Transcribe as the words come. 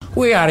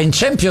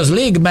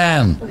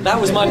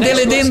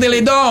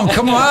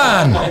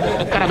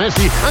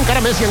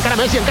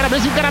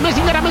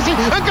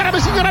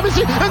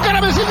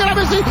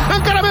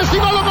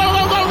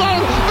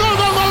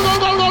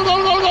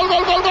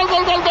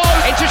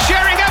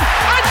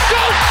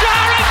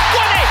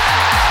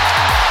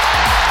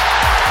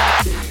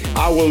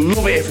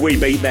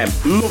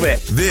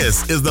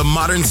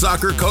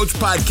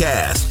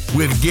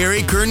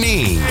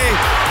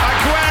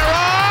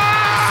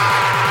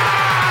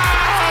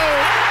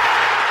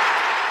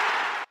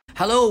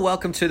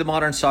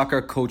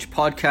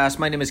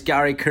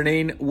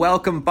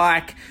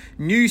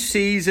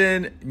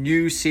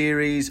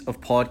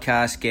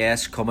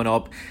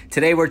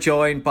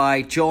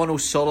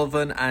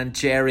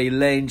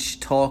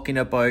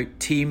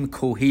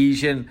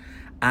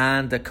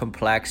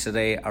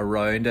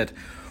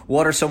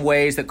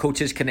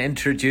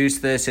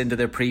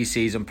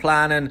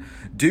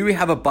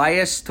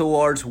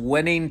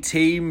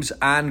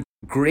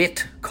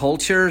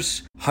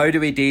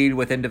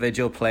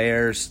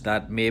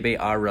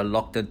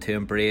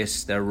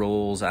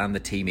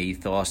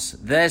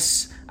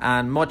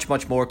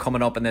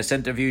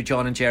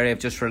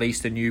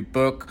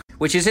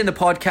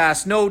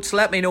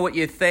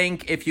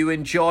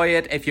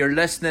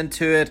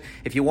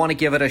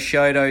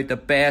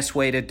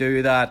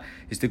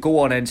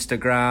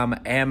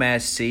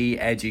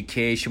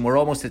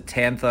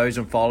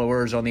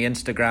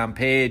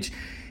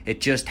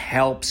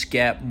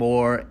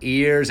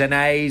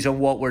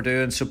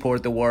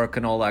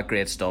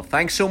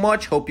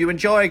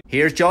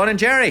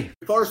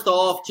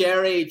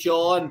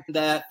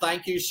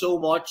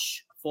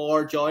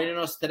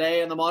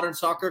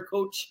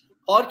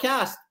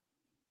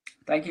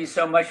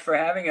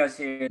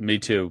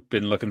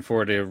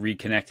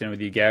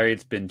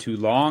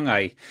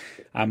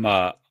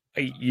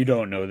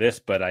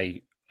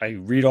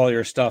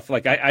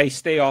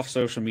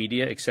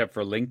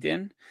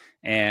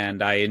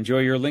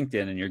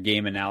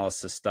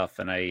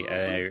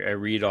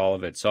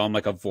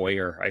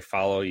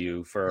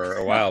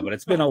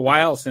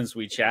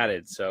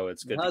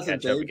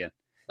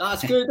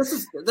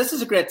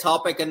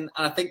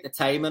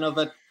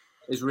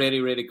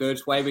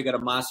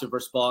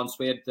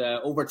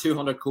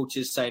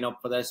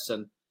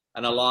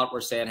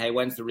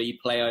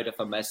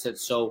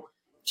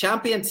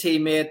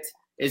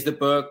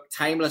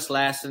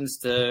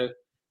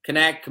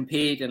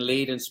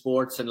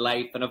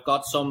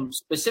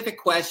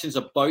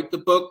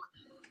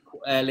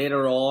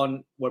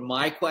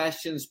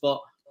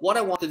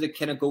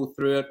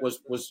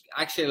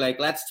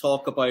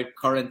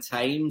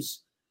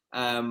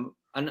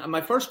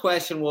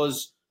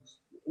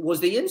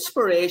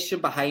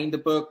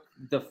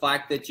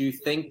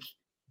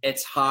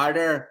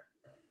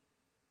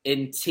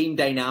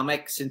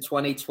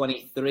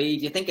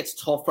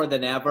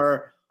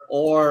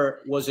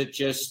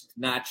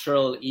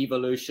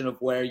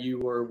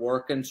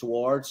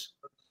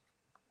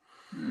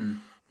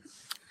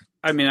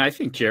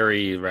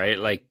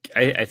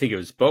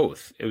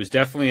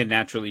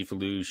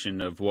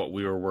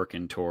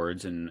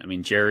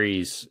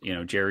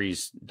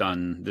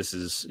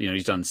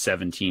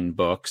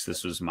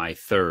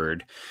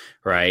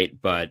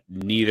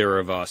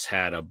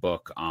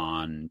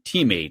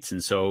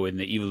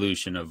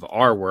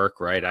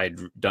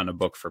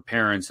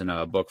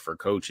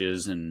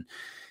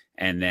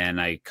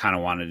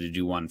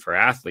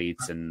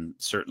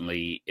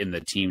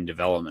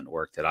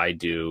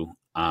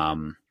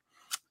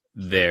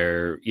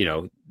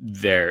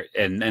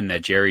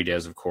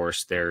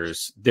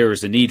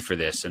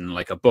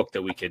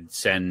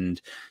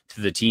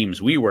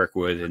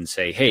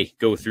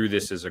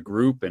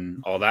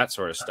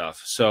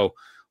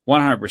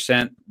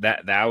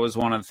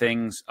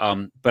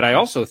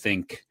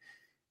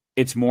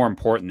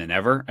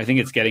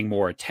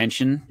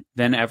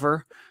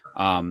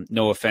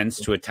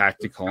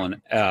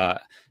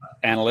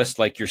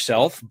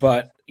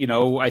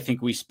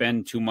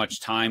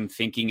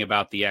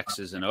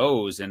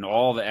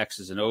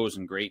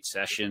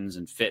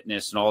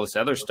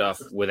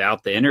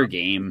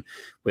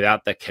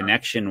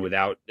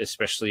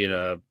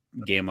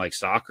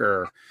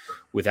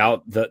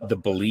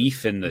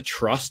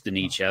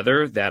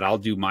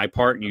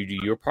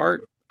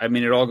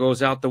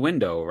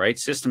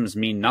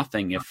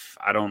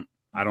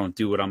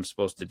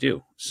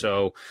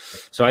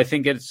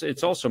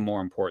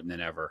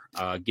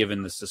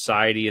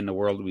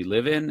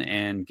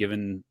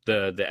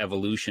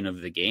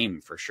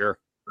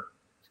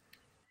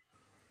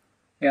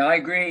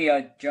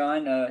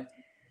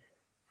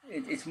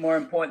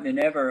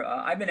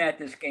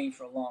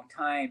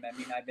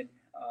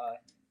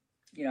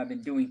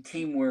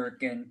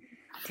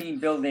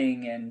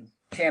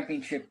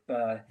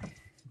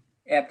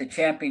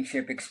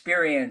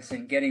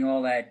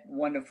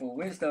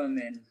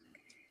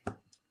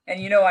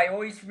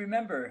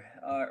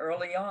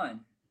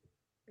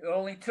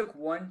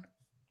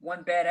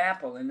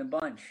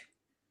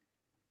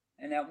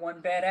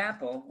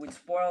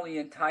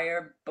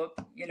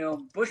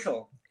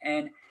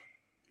And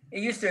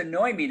it used to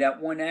annoy me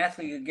that one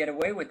athlete could get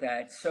away with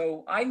that.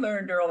 So I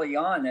learned early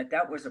on that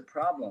that was a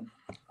problem.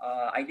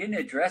 I didn't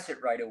address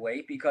it right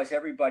away because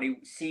everybody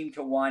seemed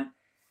to want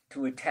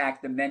to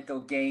attack the mental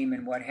game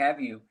and what have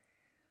you.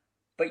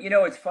 But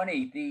it's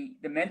funny,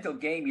 the mental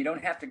game, you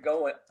don't have to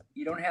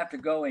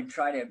go and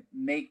try to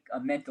make a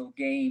mental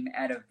game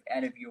out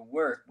of your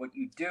work. What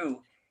you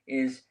do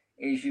is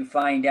you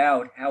find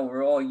out how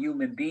we're all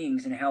human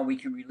beings and how we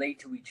can relate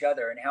to each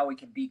other and how we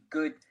can be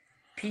good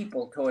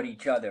people toward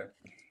each other.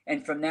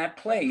 And from that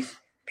place,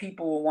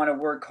 people will want to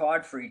work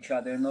hard for each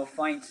other, and they'll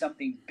find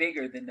something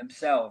bigger than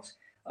themselves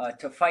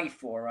to fight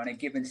for on a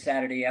given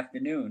Saturday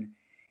afternoon.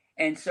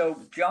 And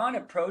so John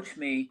approached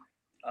me,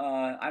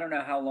 I don't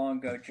know how long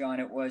ago, John,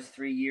 it was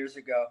 3 years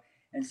ago,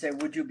 and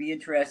said, would you be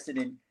interested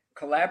in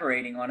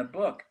collaborating on a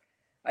book?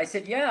 I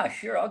said, yeah,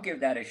 sure, I'll give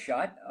that a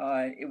shot.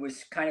 It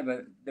was kind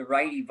of the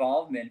right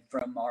evolvement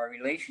from our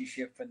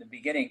relationship from the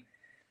beginning.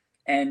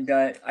 And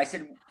I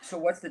said, so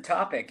what's the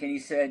topic? And he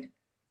said,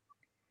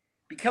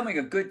 becoming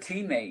a good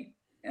teammate.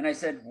 And I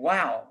said,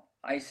 wow.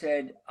 I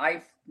said,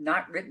 I've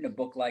not written a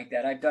book like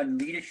that. I've done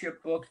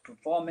leadership books,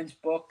 performance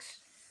books,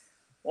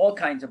 all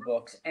kinds of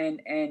books.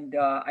 And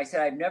I said,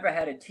 I've never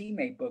had a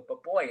teammate book,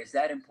 but boy, is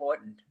that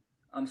important.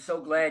 I'm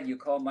so glad you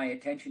called my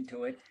attention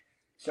to it.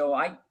 So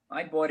I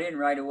bought in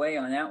right away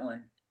on that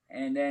one.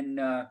 And then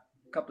a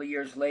couple of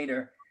years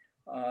later,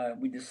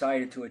 we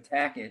decided to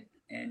attack it,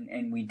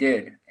 and we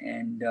did.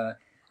 And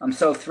I'm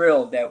so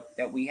thrilled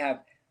that we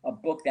have a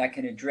book that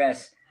can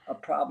address a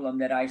problem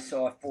that I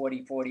saw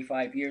 40,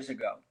 45 years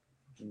ago.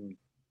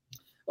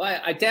 Well,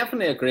 I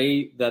definitely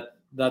agree that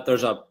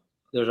there's a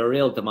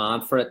real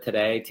demand for it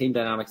today. Team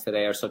dynamics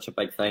today are such a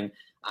big thing.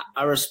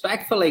 I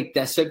respectfully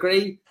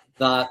disagree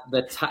that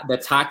the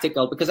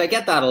tactical, because I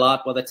get that a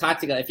lot. Well, the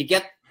tactical, if you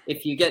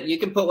get, you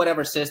can put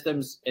whatever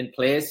systems in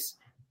place,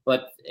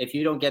 but if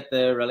you don't get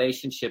the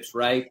relationships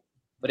right,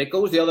 but it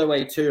goes the other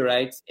way too,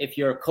 right? If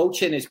your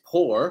coaching is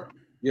poor,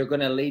 you're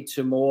going to lead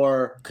to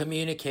more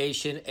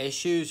communication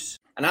issues.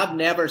 And I've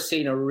never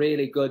seen a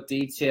really good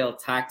detailed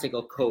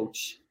tactical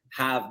coach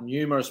have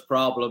numerous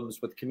problems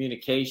with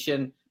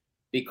communication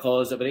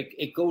because of it.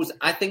 It goes,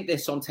 I think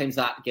that sometimes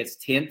that gets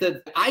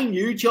tainted. I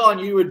knew, John,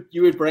 you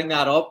would bring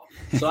that up.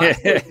 So my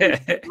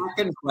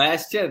second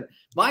question.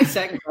 My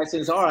second question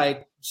is, all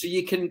right, so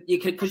you can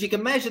because you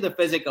can measure the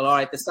physical. All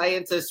right, the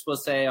scientists will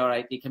say, all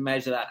right, you can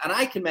measure that. And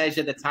I can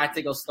measure the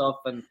tactical stuff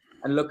and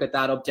look at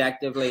that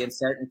objectively and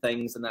certain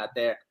things and that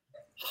there.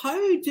 How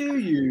do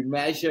you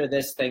measure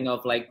this thing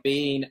of like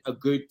being a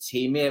good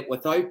teammate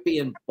without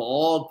being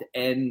bogged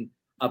in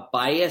a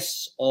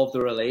bias of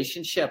the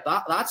relationship?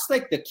 That's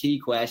like the key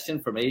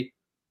question for me.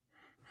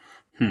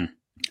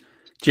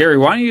 Jerry,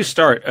 why don't you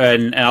start?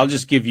 And I'll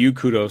just give you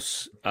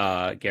kudos,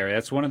 Gary.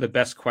 That's one of the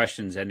best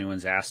questions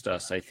anyone's asked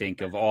us, I think,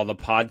 of all the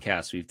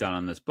podcasts we've done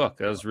on this book.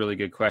 That was a really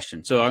good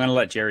question. So I'm going to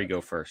let Jerry go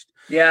first.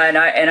 Yeah, and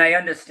I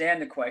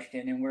understand the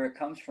question and where it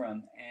comes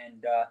from.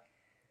 And,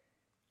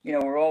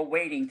 we're all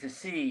waiting to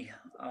see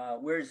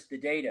where's the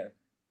data.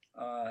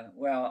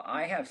 Well,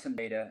 I have some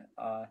data.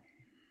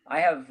 I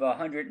have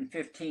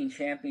 115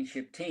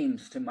 championship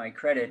teams to my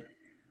credit.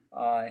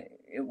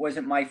 It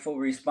wasn't my full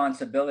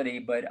responsibility,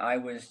 but I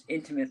was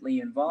intimately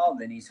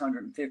involved in these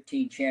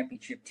 115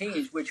 championship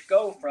teams, which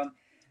go from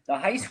the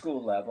high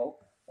school level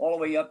all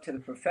the way up to the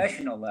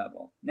professional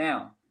level.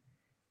 Now,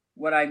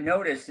 what I've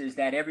noticed is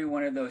that every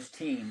one of those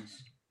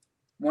teams,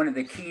 one of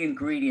the key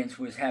ingredients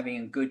was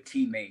having good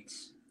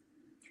teammates.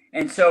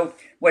 And so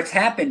what's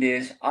happened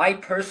is I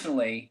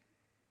personally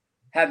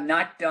have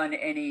not done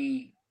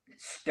any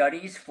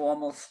studies,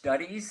 formal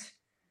studies,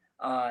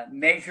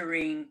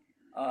 measuring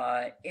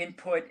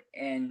input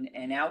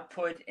and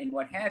output and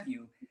what have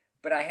you.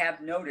 But I have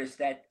noticed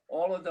that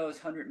all of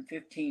those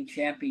 115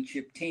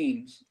 championship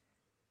teams,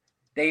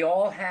 they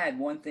all had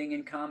one thing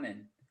in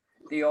common.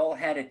 They all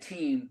had a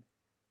team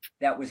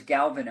that was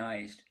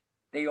galvanized.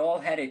 They all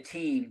had a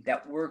team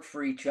that worked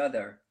for each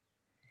other.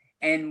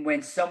 And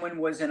when someone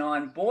wasn't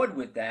on board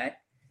with that,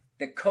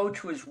 the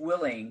coach was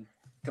willing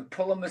to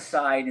pull them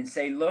aside and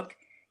say, look,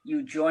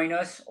 you join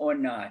us or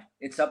not.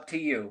 It's up to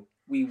you.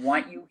 We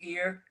want you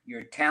here.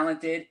 You're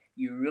talented.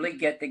 You really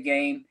get the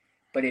game.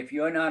 But if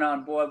you're not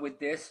on board with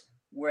this,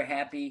 we're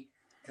happy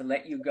to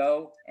let you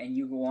go and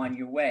you go on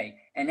your way.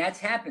 And that's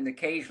happened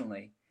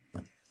occasionally.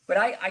 But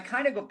I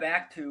kind of go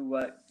back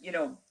to,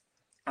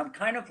 I'm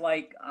kind of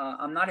like,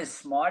 I'm not as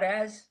smart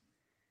as,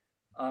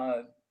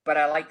 but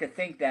I like to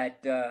think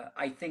that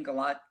I think a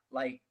lot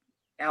like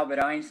Albert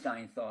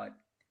Einstein thought.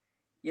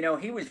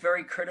 He was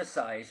very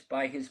criticized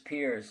by his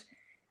peers.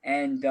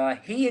 And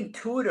he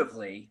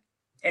intuitively,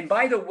 and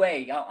by the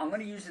way, I'm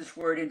going to use this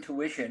word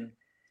intuition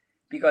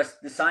because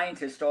the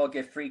scientists all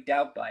get freaked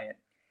out by it.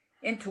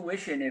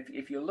 Intuition,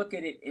 if you look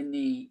at it in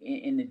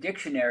the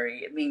dictionary,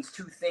 it means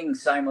two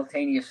things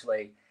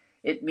simultaneously.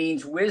 It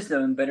means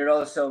wisdom, but it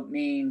also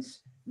means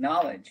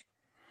knowledge.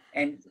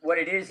 And what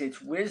it is,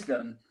 it's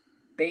wisdom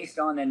based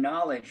on the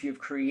knowledge you've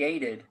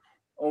created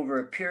over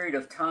a period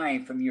of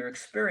time from your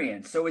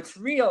experience. So it's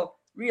real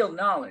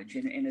knowledge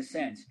in a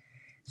sense.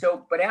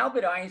 So, but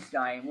Albert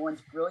Einstein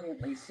once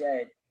brilliantly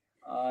said,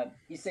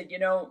 he said,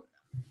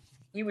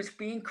 he was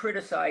being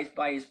criticized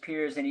by his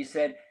peers, and he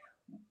said,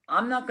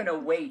 I'm not going to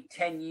wait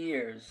 10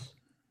 years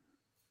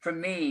for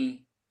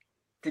me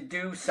to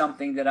do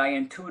something that I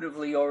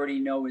intuitively already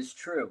know is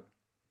true.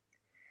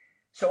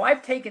 So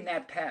I've taken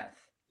that path.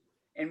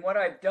 And what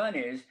I've done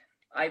is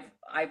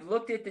I've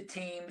looked at the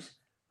teams,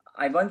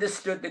 I've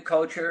understood the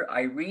culture,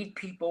 I read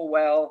people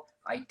well,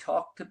 I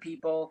talk to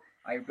people,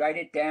 I write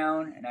it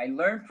down, and I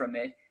learn from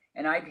it.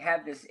 And I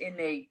have this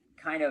innate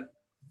kind of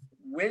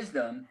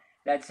wisdom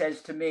that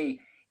says to me,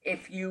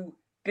 if you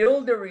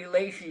build a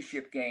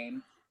relationship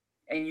game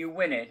and you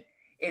win it,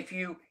 if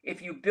you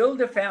build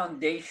a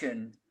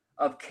foundation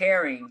of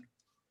caring,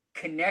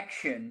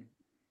 connection,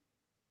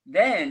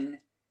 then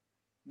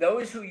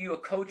those who you are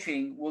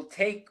coaching will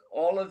take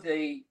all of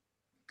the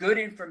good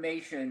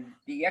information,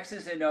 the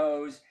X's and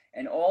O's,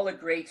 and all the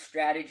great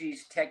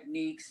strategies,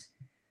 techniques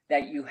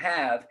that you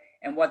have,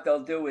 and what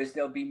they'll do is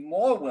they'll be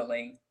more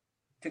willing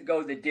to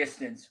go the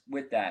distance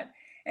with that.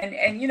 And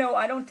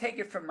I don't take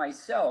it from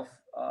myself,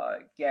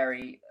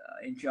 Gary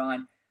and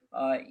John.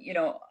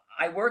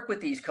 I work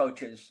with these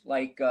coaches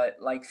like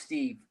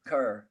Steve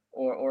Kerr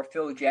or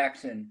Phil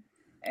Jackson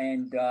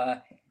and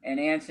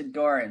Anson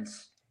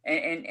Dorrance,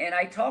 and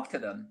I talk to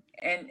them,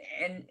 and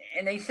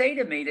they say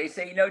to me,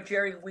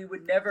 Jerry, we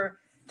would never,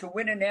 to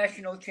win a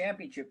national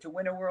championship, to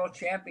win a world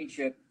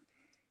championship,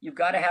 you've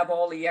got to have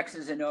all the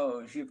X's and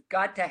O's. You've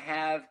got to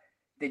have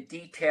the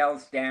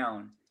details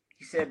down.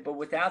 He said, but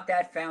without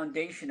that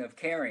foundation of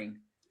caring,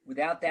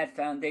 without that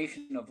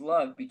foundation of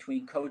love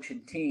between coach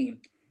and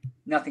team,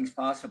 nothing's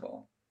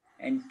possible.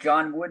 And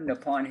John Wooden,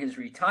 upon his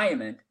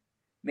retirement,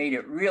 made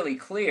it really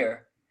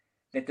clear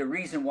that the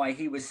reason why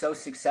he was so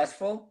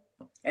successful,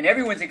 and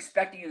everyone's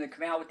expecting him to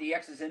come out with the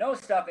X's and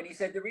O's stuff, and he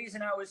said, the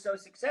reason I was so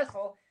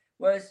successful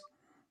was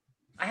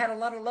I had a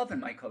lot of love in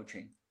my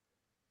coaching.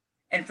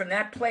 And from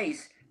that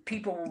place,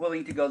 people were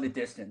willing to go the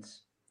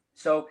distance.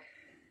 So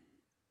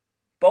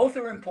both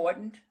are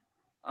important.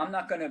 I'm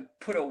not going to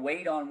put a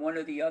weight on one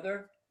or the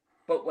other,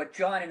 but what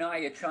John and I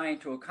are trying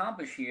to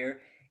accomplish here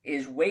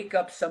is wake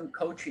up some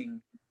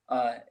coaching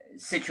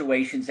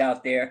situations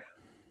out there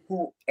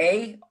who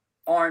A,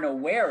 aren't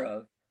aware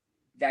of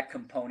that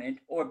component,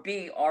 or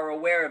B, are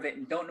aware of it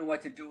and don't know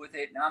what to do with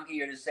it. And I'm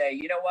here to say,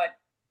 you know what?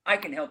 I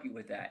can help you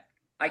with that.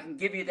 I can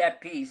give you that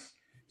piece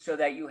so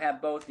that you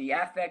have both the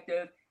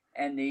affective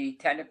and the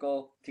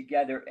technical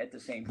together at the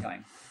same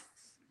time.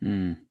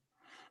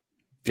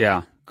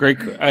 Yeah, great.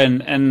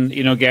 And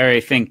Gary,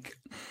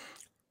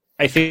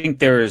 I think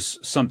there's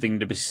something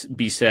to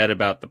be said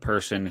about the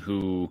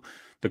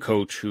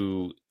coach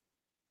who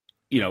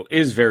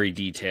is very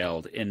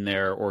detailed in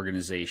their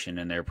organization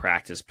and their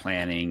practice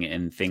planning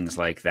and things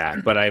like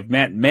that. But I've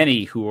met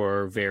many who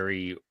are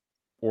very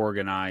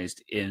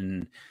organized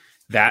in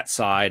that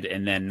side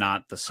and then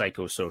not the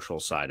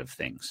psychosocial side of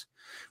things,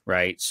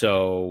 right?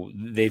 So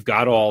they've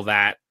got all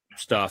that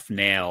stuff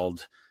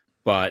nailed,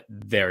 but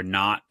they're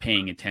not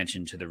paying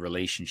attention to the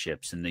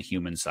relationships and the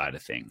human side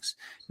of things.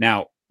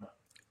 Now,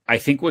 I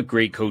think what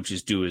great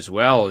coaches do as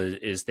well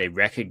is they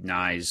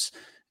recognize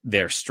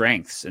their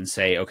strengths and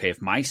say, okay,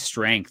 if my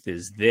strength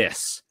is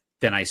this,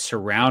 then I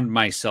surround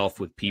myself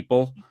with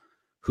people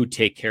who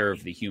take care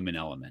of the human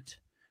element,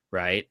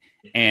 right?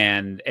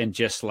 And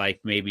just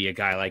like maybe a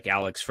guy like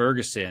Alex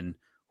Ferguson,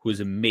 who is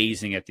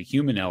amazing at the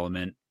human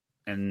element,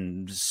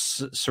 and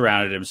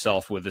surrounded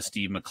himself with a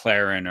Steve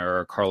McLaren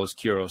or Carlos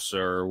Queiroz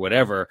or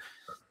whatever.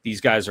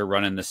 These guys are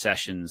running the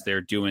sessions.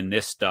 They're doing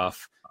this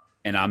stuff,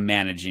 and I'm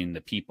managing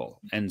the people.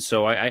 And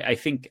so I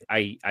think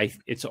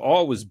it's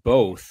always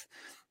both.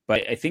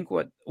 But I think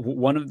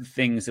one of the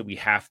things that we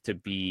have to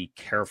be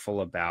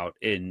careful about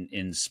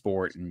in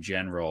sport in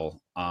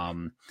general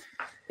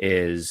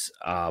is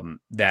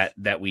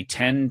that we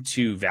tend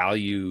to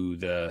value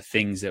the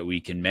things that we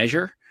can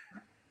measure,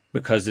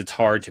 because it's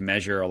hard to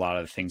measure a lot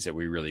of the things that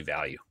we really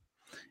value.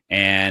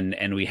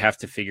 And we have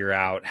to figure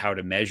out how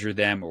to measure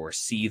them or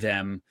see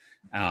them,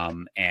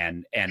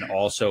 and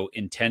also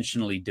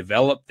intentionally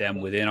develop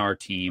them within our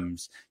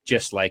teams,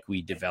 just like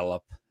we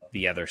develop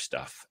the other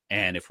stuff.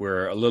 And if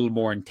we're a little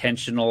more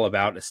intentional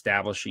about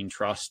establishing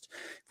trust,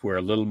 if we're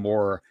a little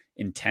more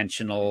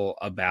intentional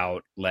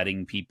about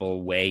letting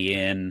people weigh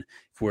in,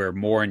 if we're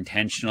more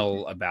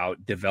intentional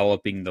about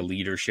developing the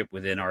leadership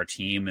within our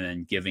team and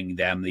then giving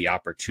them the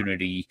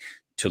opportunity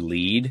to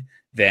lead,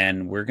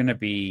 then we're going to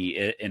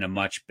be in a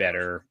much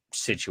better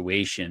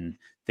situation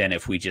than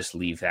if we just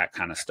leave that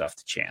kind of stuff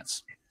to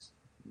chance.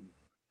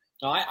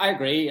 No, I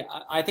agree.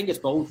 I think it's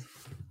both.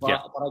 But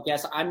I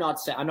guess I'm not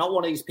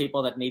one of these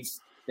people that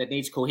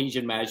needs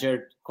cohesion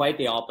measured. Quite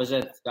the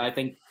opposite. I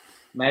think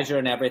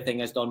measuring everything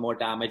has done more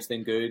damage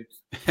than good.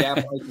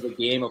 Definitely to the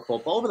game of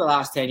football over the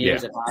last 10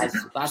 years. It has.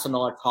 That's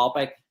another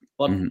topic.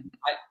 But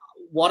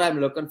what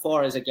I'm looking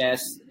for is, I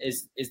guess,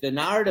 is the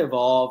narrative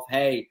of,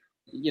 hey,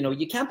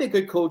 you can't be a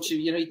good coach.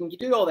 You can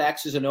do all the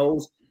X's and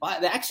O's. But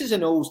the X's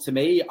and O's to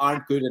me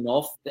aren't good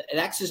enough. The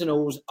X's and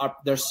O's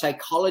there's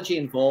psychology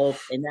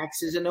involved in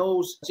X's and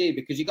O's,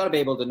 because you got to be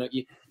able to know.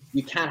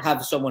 you can't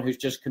have someone who's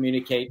just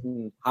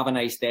communicating, have a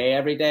nice day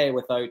every day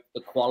without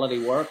the quality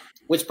work.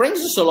 Which brings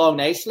us along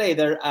nicely.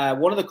 There,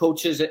 one of the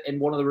coaches in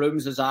one of the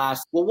rooms has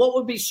asked, well, what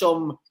would be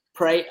some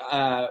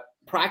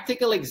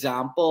practical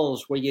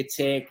examples where you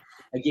take,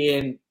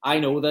 again, I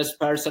know this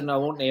person, I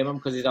won't name him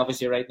because he's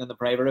obviously writing in the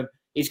private room.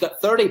 He's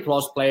got 30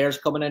 plus players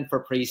coming in for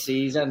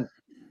pre-season.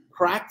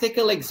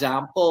 Practical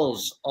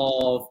examples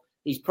of,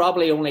 he's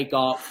probably only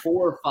got 4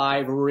 or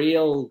 5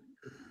 real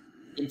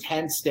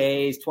intense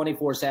days,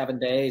 24/7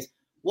 days.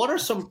 What are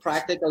some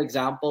practical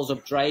examples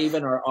of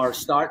driving or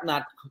starting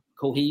that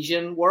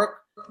cohesion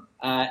work?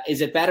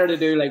 Is it better to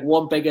do like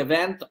one big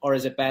event, or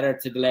is it better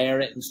to layer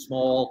it in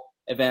small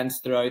events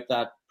throughout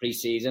that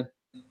pre-season?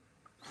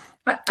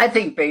 I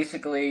think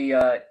basically,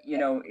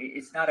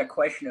 it's not a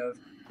question of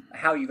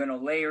how you're going to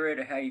layer it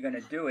or how you're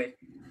going to do it.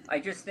 I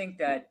just think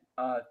that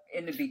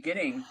in the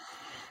beginning,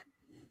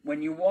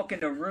 when you walk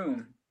in a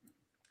room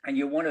and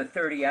you're one of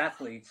 30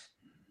 athletes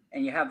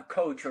and you have a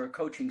coach or a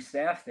coaching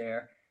staff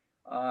there,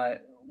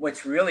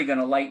 what's really going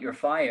to light your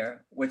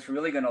fire, what's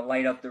really going to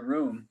light up the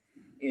room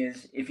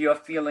is if you're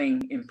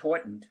feeling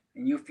important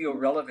and you feel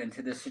relevant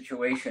to this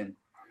situation,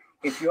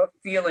 if you're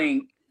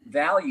feeling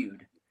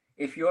valued,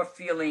 if you're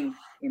feeling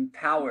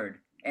empowered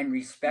and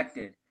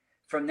respected,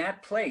 from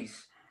that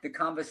place, the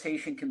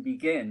conversation can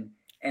begin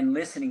and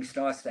listening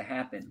starts to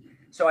happen.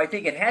 So I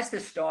think it has to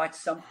start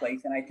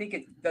someplace, and I think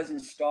it doesn't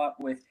start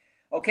with,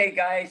 okay,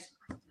 guys,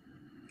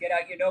 get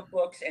out your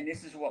notebooks and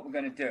this is what we're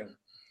going to do.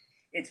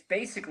 It's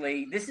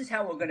basically, this is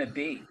how we're going to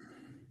be.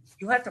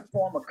 You have to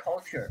form a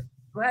culture.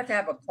 You have to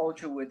have a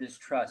culture where there's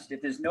trust.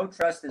 If there's no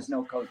trust, there's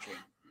no coaching.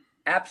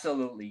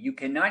 Absolutely. You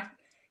cannot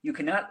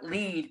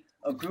lead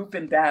a group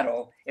in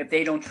battle if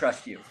they don't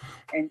trust you.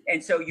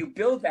 And so you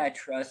build that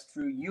trust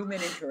through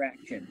human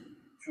interaction,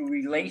 through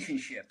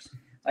relationships.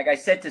 Like I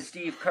said to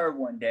Steve Kerr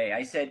one day,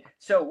 I said,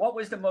 so what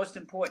was the most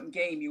important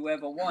game you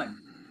ever won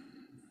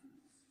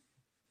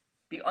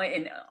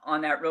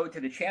on that road to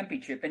the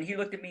championship? And he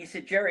looked at me, he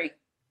said, Jerry,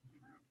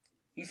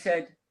 he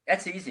said,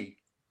 that's easy.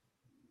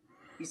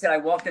 He said, I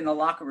walked in the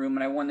locker room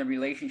and I won the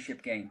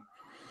relationship game.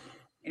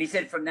 And he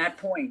said, from that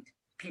point,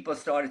 people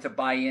started to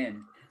buy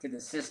in to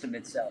the system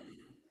itself.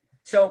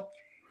 So,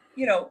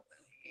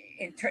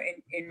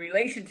 in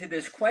relation to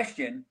this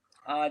question,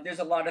 there's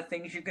a lot of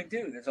things you can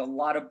do. There's a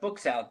lot of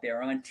books out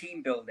there on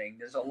team building.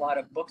 There's a lot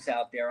of books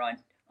out there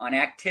on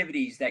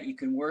activities that you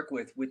can work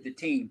with the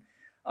team.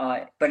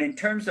 But in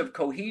terms of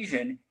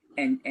cohesion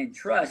and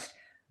trust,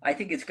 I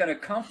think it's going to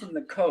come from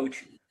the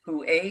coach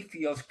who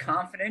feels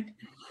confident,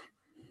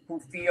 who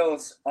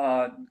feels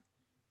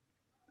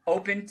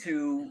open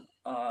to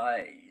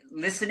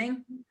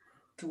listening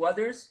to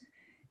others,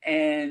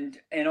 and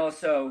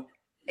also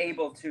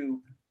able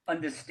to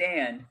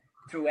understand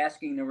through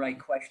asking the right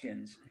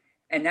questions.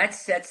 And that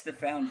sets the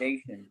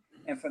foundation.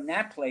 And from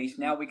that place,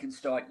 now we can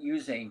start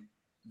using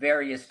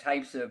various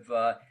types of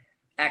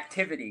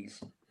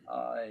activities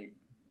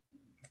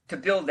to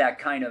build that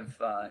kind of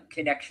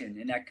connection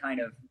and that kind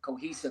of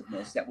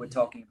cohesiveness that we're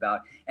talking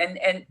about.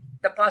 And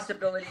the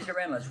possibilities are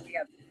endless. We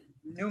have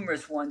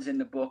numerous ones in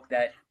the book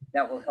that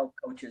will help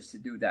coaches to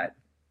do that.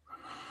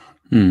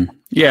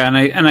 Yeah,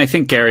 and I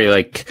think, Gary,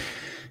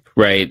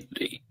 right,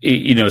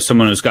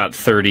 someone who's got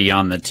 30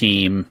 on the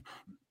team,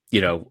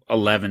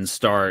 11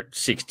 start,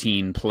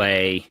 16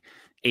 play,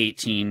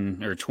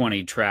 18 or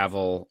 20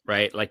 travel,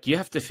 right? Like, you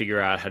have to figure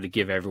out how to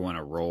give everyone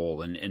a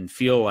role and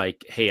feel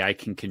like, hey, I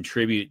can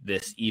contribute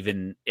this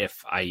even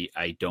if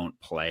I don't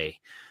play.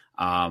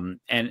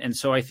 And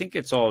so I think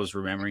it's always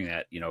remembering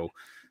that,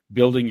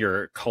 building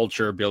your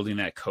culture, building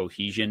that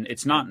cohesion.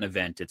 It's not an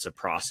event, it's a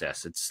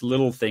process. It's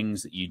little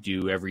things that you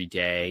do every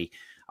day.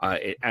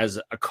 As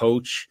a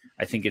coach,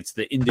 I think it's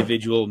the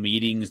individual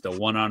meetings, the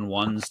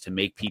one-on-ones to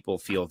make people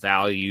feel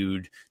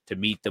valued, to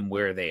meet them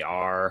where they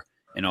are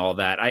and all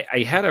that.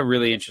 I had a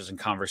really interesting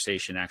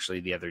conversation actually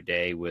the other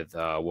day with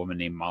a woman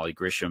named Molly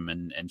Grisham,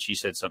 and she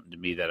said something to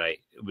me that it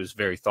was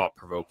very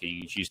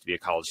thought-provoking. She used to be a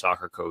college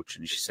soccer coach,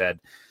 and she said,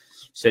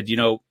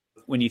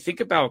 when you think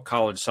about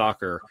college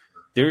soccer,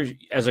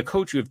 as a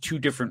coach, you have 2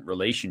 different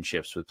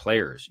relationships with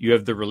players. You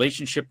have the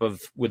relationship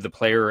with the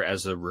player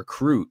as a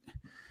recruit,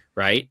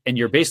 right? And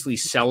you're basically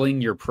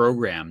selling your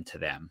program to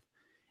them.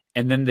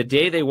 And then the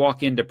day they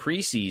walk into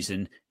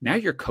preseason, now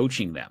you're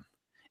coaching them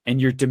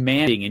and you're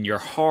demanding and you're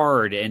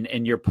hard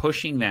and you're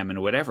pushing them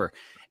and whatever.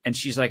 And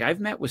she's like, I've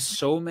met with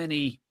so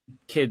many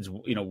kids,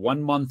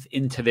 1 month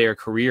into their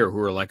career who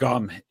are like,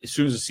 as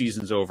soon as the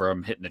season's over,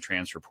 I'm hitting the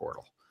transfer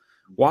portal.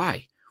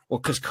 Why? Well,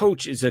 because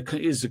coach is a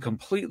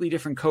completely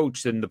different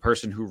coach than the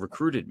person who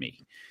recruited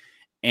me.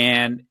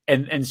 And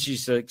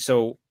she's like,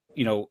 so,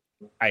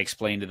 I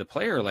explained to the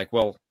player, like,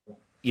 well,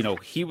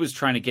 he was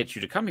trying to get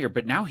you to come here,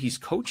 but now he's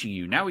coaching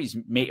you. Now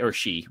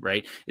she,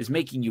 right, is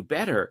making you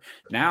better.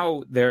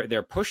 Now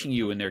they're pushing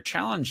you and they're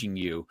challenging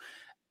you.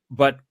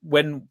 But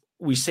when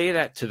we say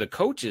that to the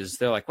coaches,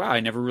 they're like, wow, I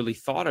never really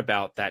thought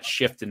about that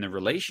shift in the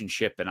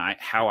relationship and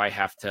how I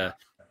have to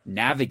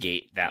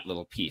navigate that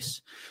little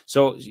piece.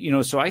 So,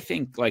 so I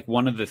think like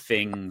one of the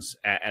things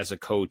as a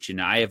coach,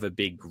 and I have a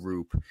big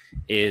group,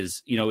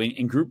 is,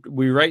 in group,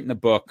 we write in the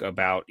book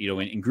about,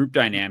 in group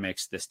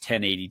dynamics, this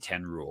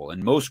 10-80-10 rule.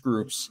 In most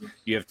groups,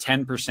 you have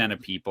 10%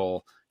 of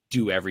people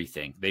do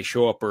everything. They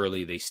show up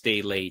early, they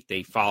stay late,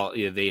 they follow,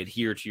 they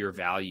adhere to your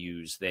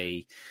values.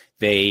 They're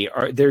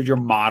your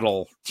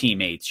model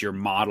teammates, your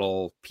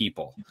model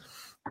people.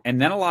 And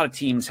then a lot of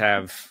teams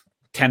have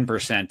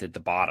 10% at the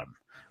bottom,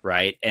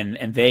 right?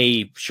 And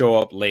they show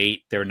up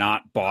late, they're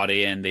not bought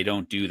in, they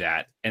don't do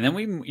that. And then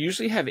we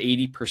usually have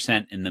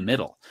 80% in the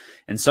middle.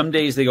 And some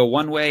days they go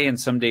one way and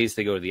some days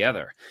they go the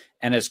other.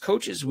 And as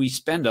coaches, we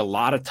spend a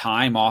lot of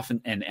time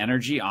often and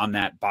energy on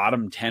that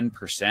bottom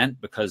 10%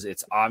 because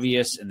it's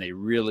obvious and they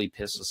really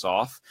piss us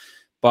off.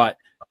 But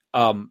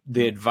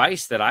the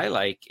advice that I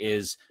like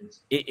is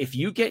if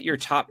you get your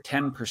top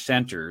 10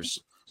 percenters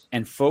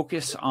and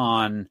focus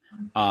on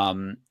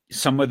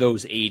some of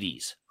those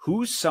 80s,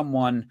 who's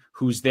someone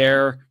who's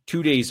there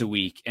 2 days a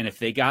week, and if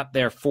they got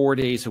there 4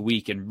 days a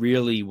week and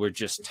really were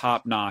just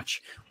top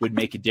notch, would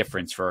make a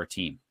difference for our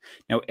team.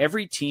 Now,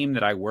 every team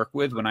that I work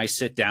with, when I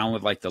sit down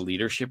with like the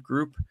leadership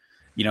group,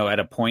 at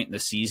a point in the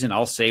season,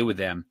 I'll say with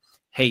them,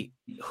 hey,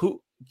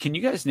 who can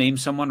you guys name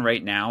someone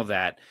right now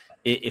that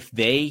if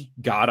they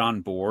got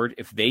on board,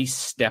 if they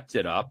stepped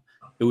it up,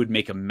 it would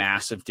make a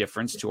massive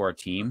difference to our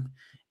team.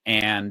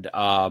 And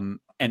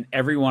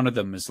every one of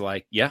them is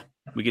like, yeah,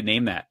 we could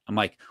name that. I'm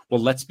like,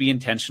 well, let's be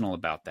intentional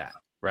about that,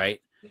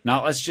 right?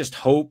 Not let's just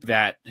hope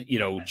that,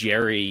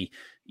 Jerry,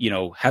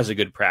 has a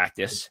good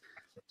practice.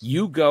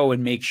 You go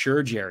and make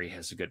sure Jerry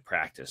has a good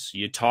practice.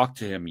 You talk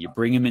to him, you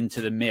bring him into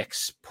the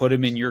mix, put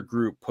him in your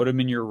group, put him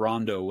in your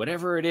rondo,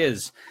 whatever it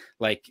is,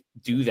 like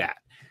do that.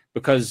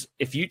 Because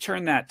if you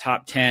turn that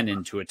top 10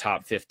 into a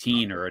top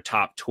 15 or a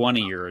top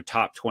 20 or a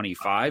top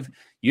 25,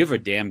 you have a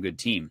damn good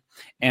team.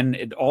 And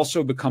it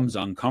also becomes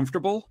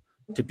uncomfortable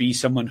to be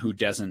someone who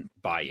doesn't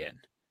buy in,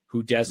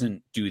 who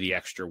doesn't do the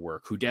extra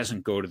work, who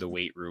doesn't go to the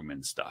weight room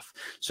and stuff.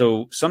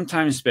 So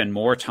sometimes spend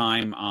more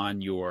time on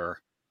your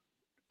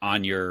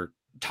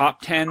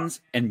top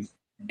 10s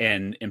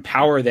and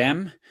empower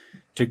them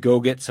to go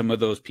get some of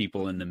those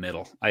people in the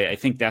middle. I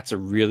think that's a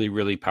really,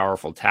 really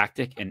powerful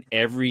tactic. And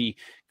every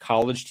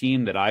college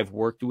team that I've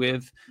worked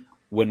with,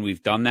 when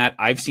we've done that,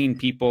 I've seen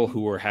people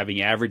who are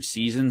having average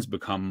seasons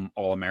become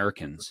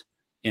All-Americans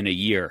in a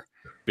year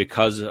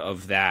because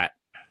of that.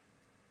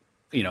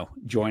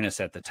 Join us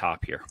at the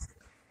top here.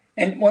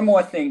 And one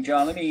more thing,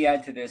 John, let me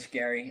add to this,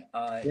 Gary.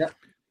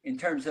 In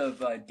terms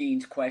of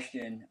Dean's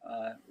question,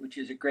 which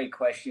is a great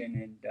question,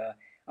 and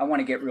I want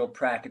to get real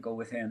practical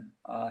with him.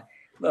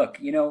 Look,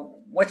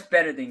 what's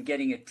better than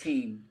getting a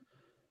team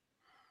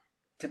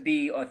to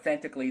be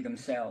authentically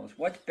themselves?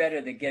 What's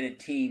better than get a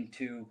team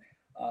to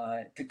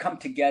come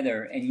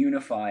together and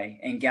unify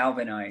and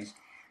galvanize?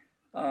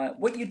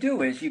 What you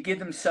do is you give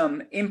them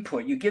some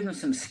input, you give them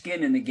some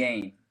skin in the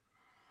game.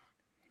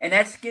 And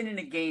that skin in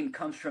the game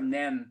comes from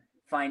them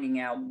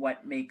finding out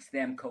what makes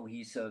them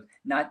cohesive,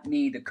 not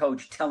me, the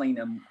coach, telling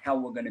them how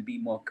we're going to be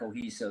more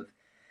cohesive.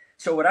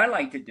 So what I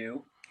like to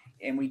do,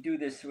 and we do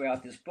this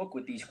throughout this book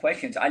with these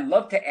questions, I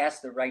love to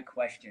ask the right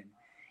question.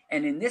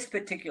 And in this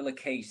particular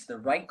case, the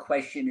right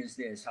question is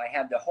this. I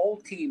have the whole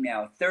team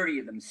now, 30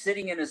 of them,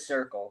 sitting in a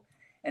circle.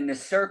 And the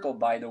circle,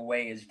 by the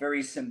way, is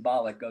very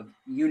symbolic of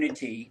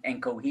unity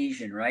and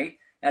cohesion, right?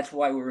 That's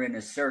why we're in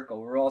a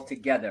circle. We're all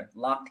together,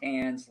 locked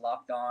hands,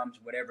 locked arms,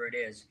 whatever it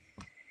is.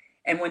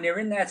 And when they're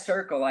in that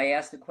circle, I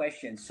ask the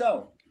question,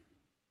 so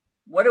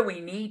what do we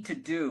need to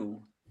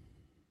do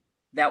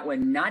that we're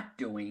not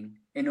doing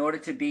in order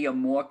to be a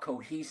more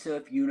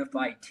cohesive,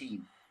 unified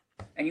team?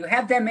 And you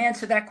have them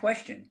answer that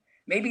question.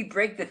 Maybe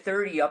break the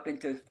 30 up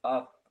into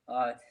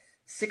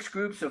 6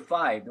 groups of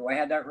 5. Do I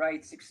have that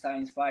right? 6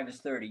 times 5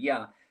 is 30.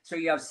 Yeah. So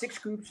you have 6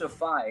 groups of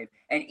 5,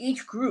 and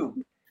each group,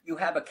 you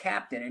have a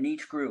captain in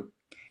each group.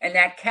 And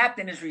that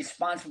captain is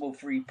responsible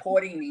for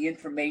reporting the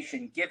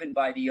information given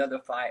by the other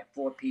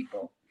 4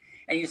 people.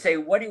 And you say,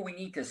 what do we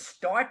need to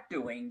start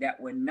doing that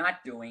we're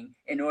not doing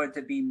in order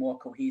to be more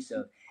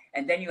cohesive?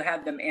 And then you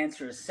have them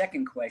answer a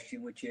second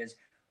question, which is,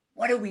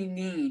 what do we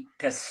need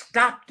to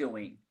stop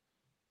doing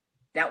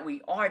that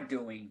we are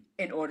doing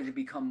in order to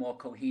become more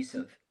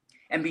cohesive?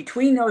 And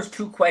between those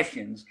 2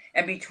 questions,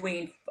 and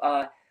between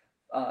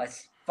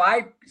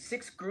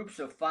 6 groups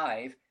of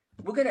 5,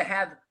 we're gonna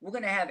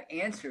have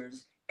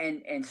answers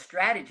and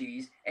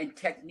strategies and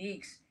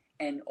techniques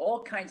and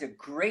all kinds of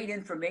great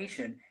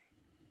information.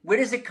 Where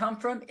does it come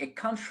from? It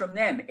comes from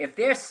them. If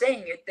they're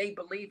saying it, they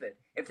believe it.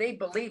 If they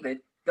believe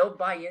it, they'll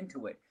buy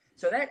into it.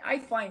 So that I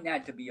find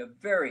that to be a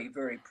very,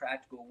 very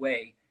practical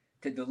way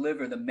to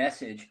deliver the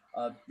message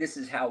of this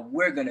is how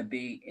we're going to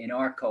be in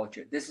our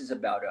culture. This is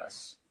about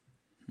us.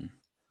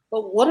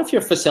 Well, what if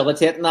you're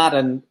facilitating that?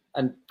 And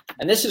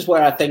this is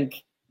where I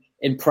think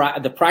in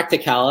the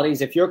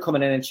practicalities, if you're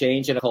coming in and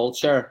changing a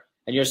culture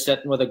and you're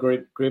sitting with a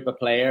group of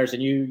players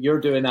and you're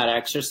doing that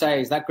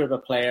exercise, that group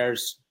of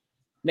players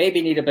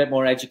maybe need a bit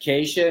more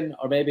education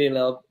or maybe a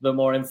little bit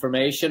more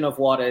information of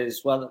what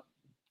is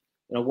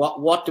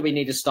what do we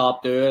need to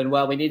stop doing?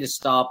 Well, we need to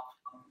stop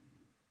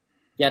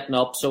getting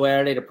up so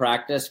early to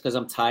practice because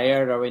I'm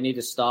tired, or we need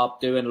to stop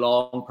doing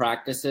long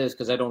practices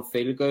because I don't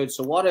feel good.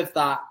 So what if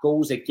that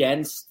goes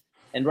against,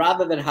 and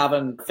rather than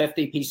having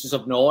 50 pieces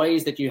of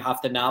noise that you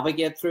have to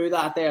navigate through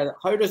that there,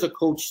 how does a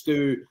coach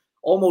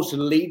almost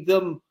lead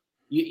them?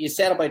 You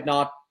said about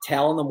not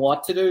telling them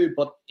what to do,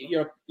 but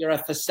you're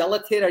a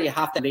facilitator. You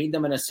have to lead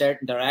them in a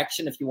certain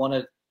direction. If you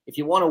want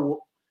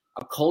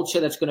a culture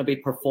that's going to be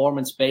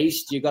performance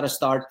based, you got to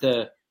start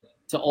to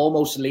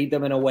almost lead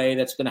them in a way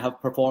that's going to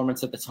have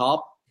performance at the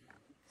top.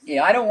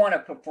 Yeah, I don't want a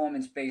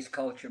performance-based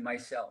culture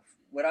myself.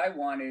 What I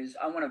want is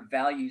a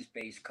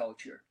values-based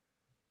culture.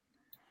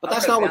 But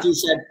that's not what you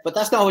said. But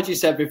that's not what you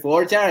said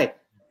before, Jerry.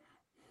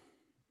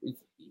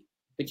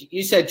 But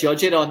you said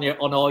judge it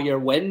on all your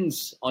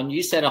wins.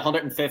 You said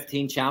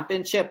 115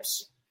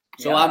 championships.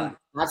 So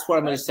that's what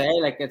I'm going to say.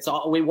 Like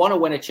we want to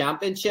win a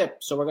championship,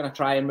 so we're going to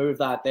try and move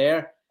that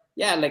there.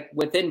 Yeah, like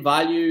within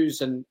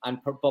values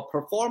but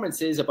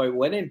performance is about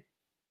winning.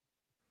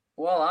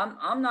 Well,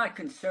 I'm not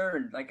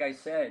concerned. Like I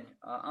said,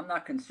 I'm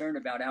not concerned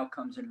about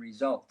outcomes and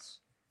results,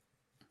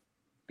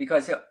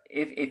 because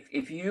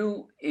if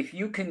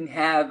you can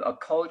have a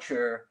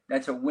culture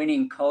that's a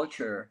winning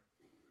culture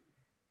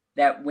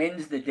that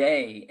wins the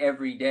day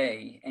every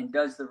day and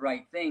does the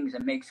right things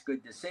and makes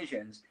good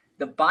decisions,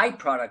 the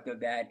byproduct of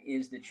that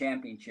is the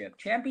championship.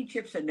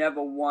 Championships are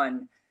never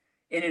won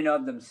in and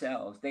of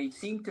themselves. They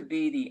seem to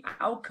be the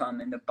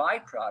outcome and the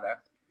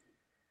byproduct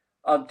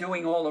of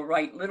doing all the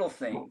right little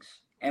things.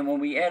 And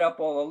when we add up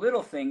all the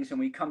little things and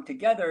we come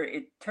together,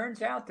 it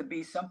turns out to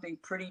be something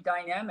pretty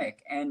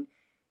dynamic. And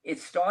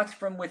it starts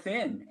from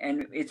within,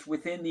 and it's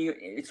within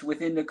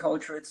the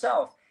culture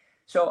itself.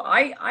 So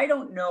I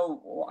don't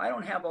know, I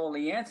don't have all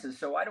the answers,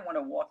 so I don't want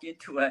to walk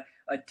into a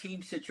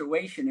team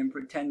situation and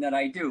pretend that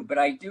I do. But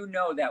I do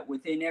know that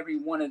within every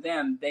one of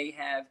them, they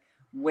have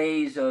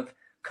ways of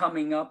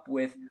coming up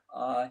with,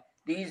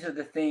 these are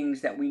the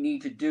things that we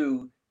need to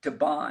do to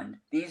bond.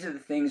 These are the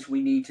things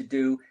we need to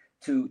do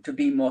to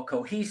be more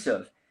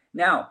cohesive.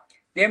 Now,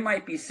 there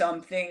might be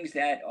some things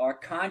that are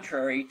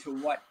contrary to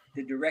what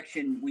the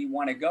direction we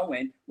want to go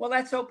in. Well,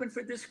 that's open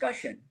for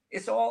discussion.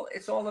 It's all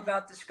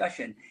about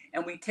discussion.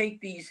 And we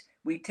take these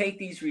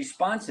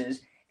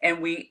responses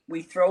and we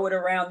throw it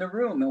around the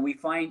room and we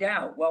find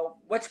out, well,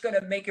 what's going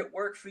to make it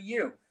work for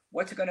you?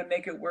 What's going to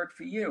make it work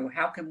for you?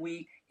 How can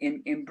we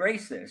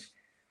embrace this?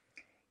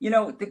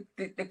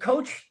 The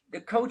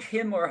coach,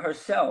 him or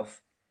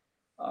herself,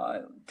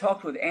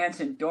 talked with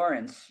Anson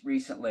Dorrance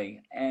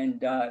recently,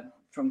 and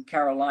from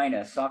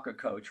Carolina, soccer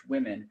coach,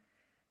 women.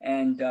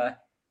 And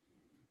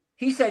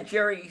he said,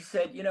 Jerry,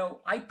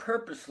 I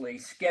purposely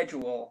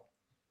schedule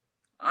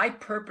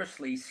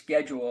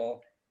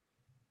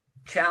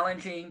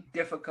challenging,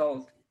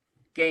 difficult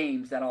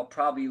games that I'll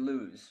probably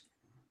lose.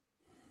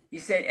 He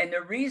said, and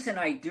the reason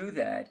I do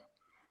that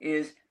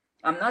is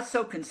I'm not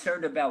so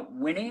concerned about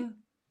winning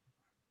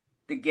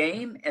the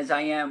game as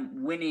I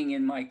am winning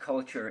in my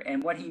culture.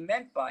 And what he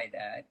meant by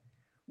that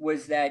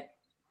was that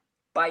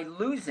by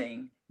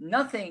losing,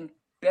 nothing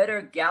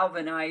better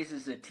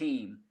galvanizes a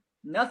team.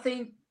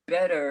 Nothing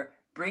better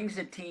brings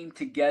a team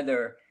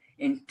together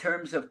in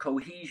terms of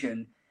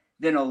cohesion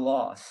than a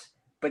loss.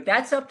 But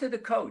that's up to the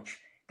coach.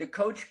 The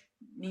coach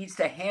needs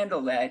to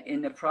handle that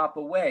in the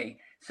proper way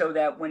so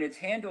that when it's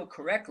handled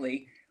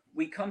correctly,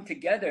 we come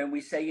together and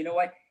we say, you know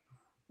what?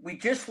 We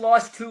just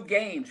lost 2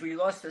 games. We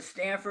lost to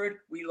Stanford.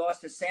 We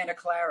lost to Santa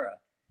Clara.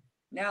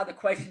 Now the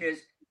question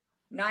is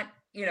not,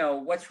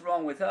 what's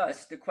wrong with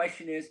us? The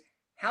question is,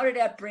 how does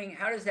that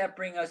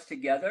bring us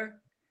together?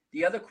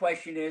 The other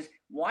question is,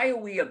 why are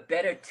we a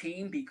better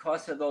team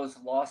because of those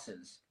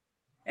losses?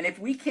 And if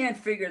we can't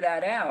figure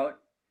that out,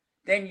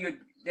 then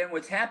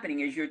what's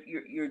happening is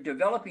you're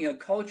developing a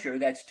culture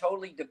that's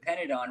totally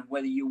dependent on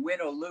whether you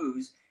win or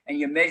lose, and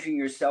you're measuring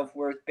your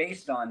self-worth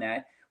based on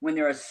that, when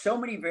there are so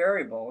many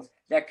variables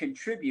that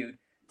contribute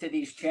to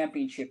these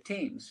championship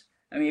teams.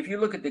 I mean, if you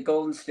look at the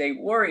Golden State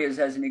Warriors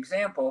as an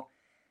example,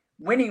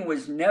 winning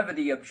was never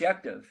the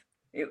objective.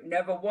 It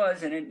never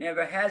was, and it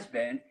never has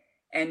been.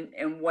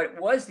 And what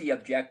was the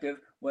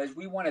objective was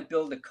we want to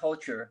build a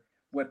culture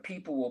where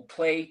people will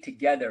play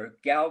together,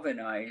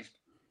 galvanized,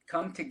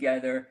 come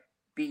together,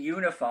 be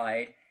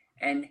unified,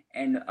 and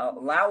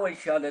allow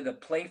each other to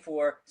play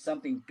for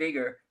something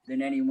bigger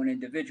than any one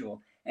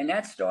individual. And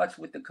that starts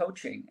with the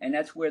coaching, and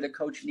that's where the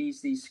coach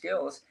needs these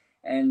skills,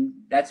 and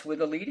that's where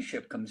the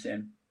leadership comes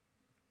in.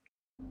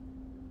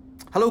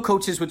 Hello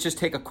coaches, we'll just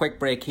take a quick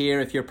break here.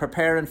 If you're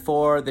preparing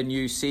for the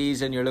new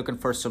season, you're looking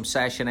for some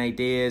session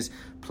ideas,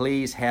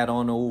 please head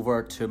on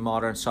over to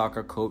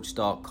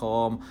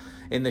modernsoccercoach.com.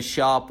 In the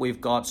shop,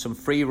 we've got some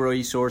free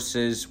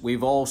resources.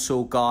 We've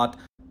also got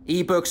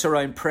ebooks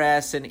around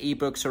pressing,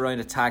 ebooks around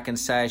attacking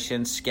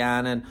sessions,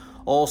 scanning,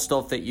 all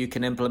stuff that you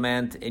can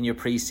implement in your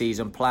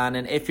pre-season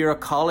planning. If you're a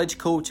college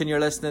coach and you're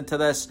listening to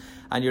this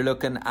and you're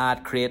looking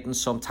at creating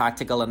some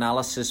tactical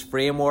analysis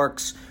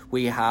frameworks,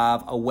 we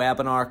have a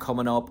webinar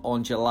coming up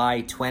on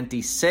July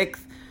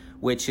 26th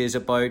which is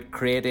about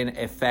creating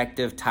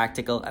effective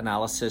tactical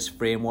analysis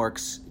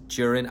frameworks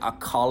during a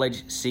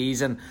college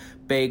season.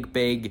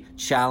 Big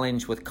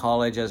challenge with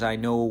college, as I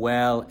know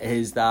well,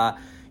 is that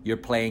you're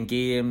playing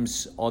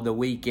games on the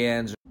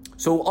weekends.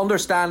 So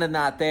understanding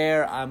that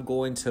there, I'm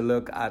going to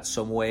look at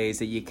some ways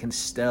that you can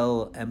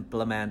still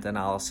implement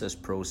analysis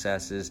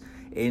processes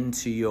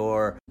into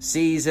your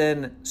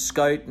season,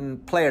 scouting,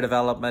 player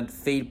development,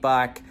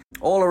 feedback,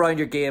 all around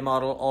your game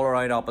model, all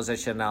around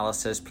opposition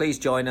analysis. Please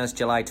join us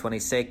July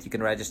 26th. You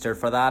can register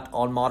for that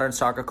on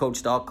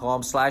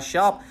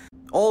modernsoccercoach.com/shop.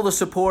 All the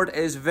support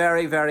is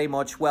very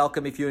much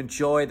welcome. If you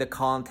enjoy the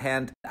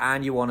content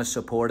and you want to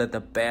support it,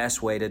 the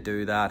best way to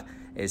do that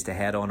is to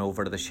head on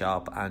over to the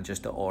shop and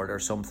just to order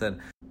something.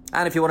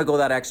 And if you want to go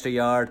that extra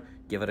yard,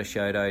 give it a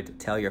shout out.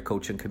 Tell your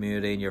coaching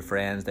community and your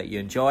friends that you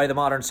enjoy the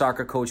Modern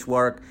Soccer Coach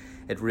work.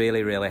 It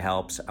really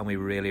helps, and we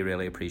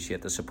really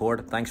appreciate the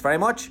support. Thanks very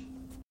much.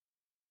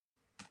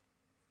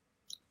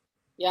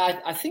 Yeah,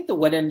 I think the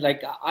winning,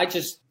 like, I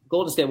just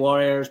Golden State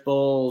Warriors,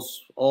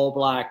 Bulls, All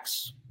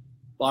Blacks,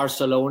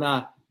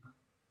 Barcelona.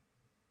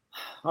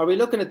 Are we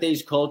looking at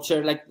these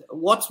culture? Like,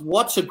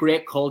 what's a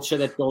great culture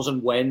that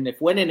doesn't win?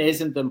 If winning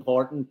isn't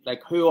important,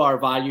 like, who are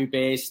value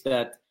based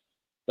that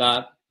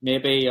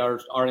maybe are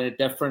in a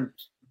different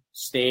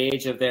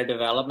stage of their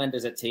development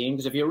as a team?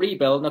 Because if you're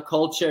rebuilding a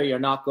culture, you're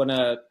not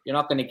gonna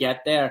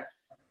get there.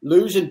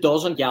 Losing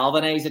doesn't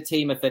galvanize a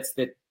team. If it's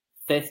the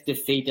 5th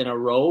defeat in a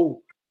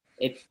row,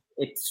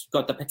 it's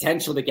got the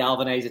potential to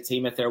galvanize a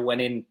team if they're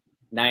winning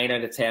 9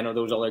 out of 10 of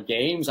those other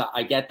games.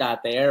 I get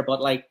that there,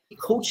 but like,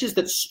 coaches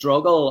that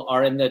struggle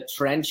are in the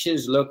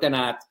trenches looking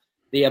at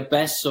the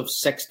abyss of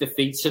 6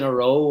 defeats in a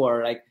row,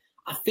 or like,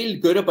 I feel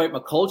good about my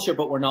culture,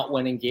 but we're not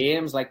winning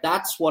games. Like,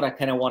 that's what I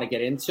kind of want to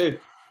get into.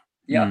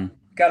 Yeah.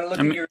 Got to look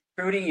at your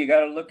recruiting. You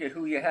got to look at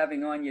who you're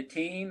having on your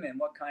team and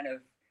what kind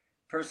of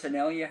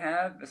personnel you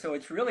have. So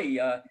it's really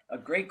a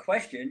great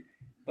question,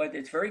 but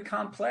it's very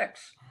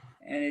complex,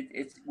 and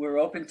we're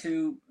open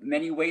to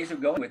many ways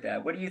of going with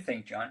that. What do you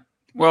think, John?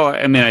 Well,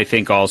 I mean, I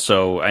think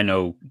also, I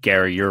know,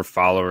 Gary, your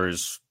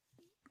followers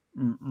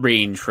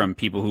range from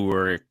people who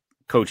were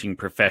coaching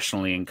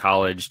professionally in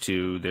college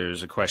to,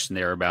 there's a question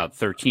there about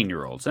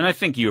 13-year-olds. And I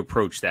think you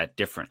approach that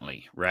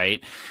differently,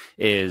 right?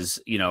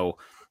 Is, you know,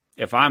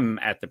 if I'm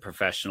at the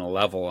professional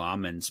level,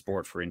 I'm in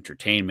sport for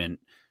entertainment,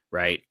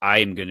 right? I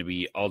am going to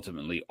be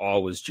ultimately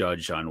always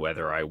judged on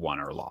whether I won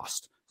or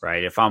lost,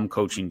 right? If I'm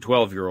coaching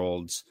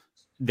 12-year-olds,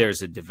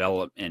 there's a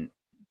development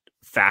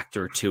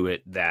factor to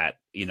it that,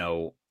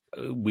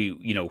 we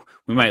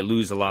might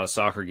lose a lot of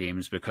soccer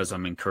games because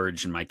I'm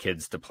encouraging my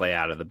kids to play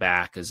out of the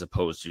back as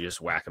opposed to just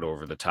whack it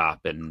over the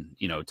top and,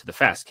 to the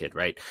fast kid,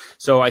 right?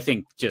 So I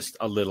think just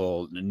a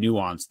little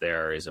nuance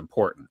there is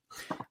important.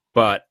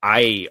 But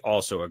I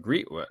also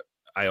agree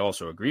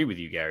with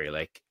you, Gary.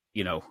 Like,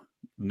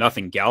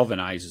 nothing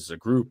galvanizes a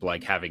group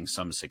like having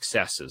some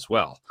success as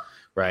well,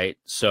 right?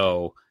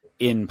 So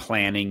in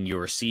planning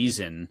your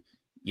season,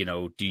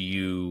 do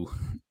you,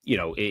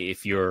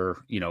 if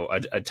you're,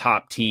 a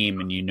top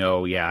team and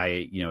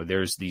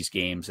there's these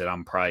games that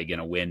I'm probably going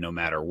to win no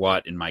matter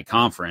what in my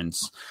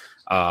conference.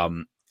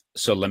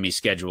 So let me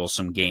schedule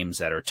some games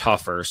that are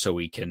tougher so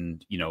we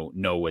can,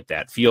 know what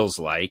that feels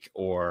like.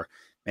 Or,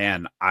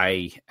 man,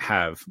 I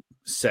have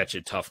such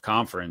a tough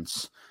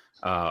conference.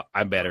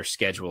 I better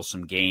schedule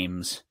some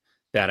games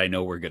that I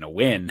know we're going to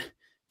win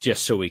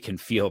just so we can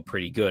feel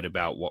pretty good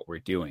about what we're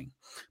doing.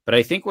 But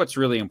I think what's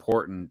really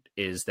important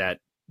is that,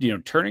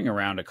 turning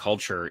around a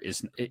culture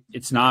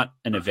it's not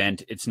an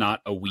event. It's not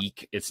a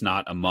week. It's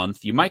not a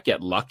month. You might get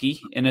lucky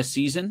in a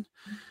season,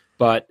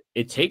 but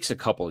it takes a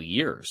couple of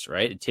years,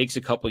 right? It takes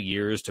a couple of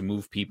years to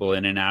move people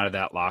in and out of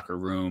that locker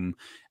room,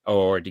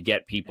 or to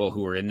get people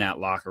who are in that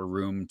locker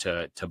room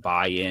to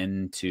buy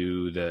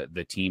into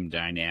the team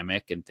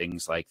dynamic and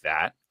things like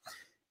that.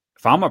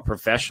 If I'm a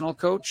professional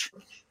coach,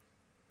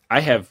 I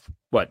have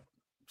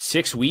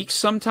 6 weeks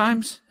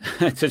sometimes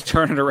to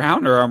turn it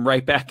around, or I'm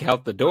right back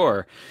out the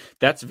door.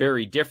 That's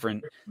very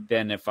different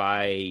than if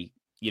I,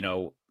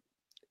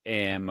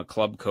 am a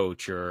club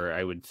coach, or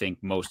I would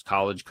think most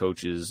college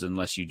coaches,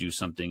 unless you do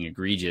something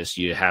egregious,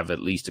 you have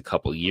at least a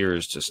couple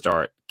years to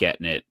start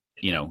getting it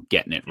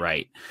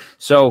right.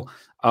 So,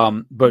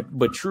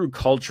 but true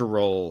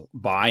cultural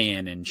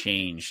buy-in and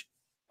change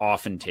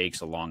often takes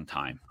a long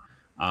time.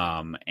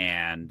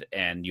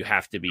 And you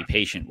have to be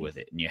patient with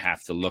it, and you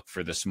have to look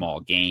for the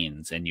small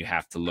gains, and you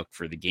have to look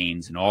for the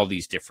gains in all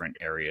these different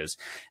areas.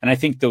 And I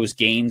think those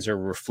gains are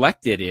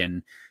reflected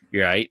in,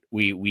 right?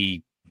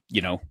 We've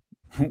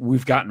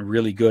gotten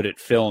really good at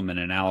film and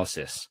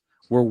analysis.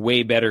 We're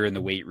way better in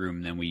the weight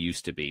room than we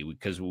used to be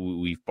because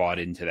we've bought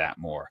into that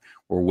more.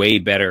 We're way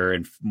better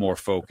and more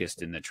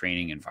focused in the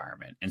training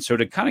environment. And so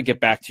to kind of get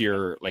back to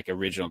your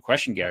original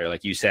question, Gary,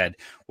 like you said,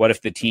 what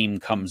if the team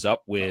comes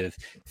up with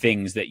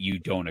things that you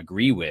don't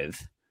agree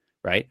with,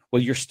 right?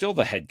 Well, you're still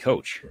the head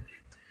coach.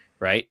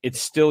 right?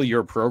 It's still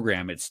your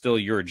program. It's still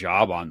your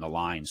job on the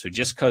line. So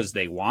just because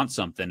they want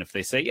something, if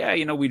they say, yeah,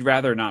 we'd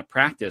rather not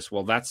practice,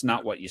 well, that's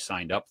not what you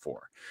signed up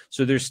for.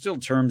 So there's still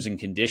terms and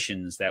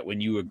conditions that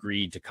when you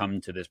agreed to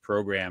come to this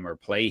program or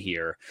play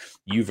here,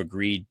 you've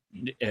agreed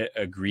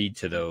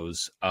to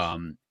those.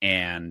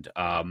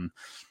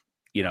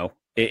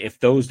 If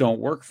those don't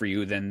work for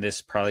you, then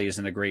this probably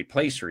isn't a great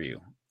place for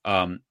you.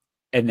 And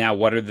now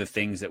what are the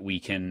things that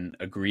we can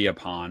agree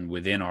upon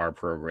within our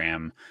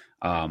program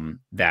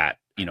that,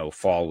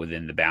 fall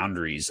within the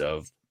boundaries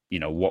of,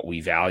 what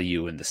we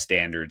value and the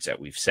standards that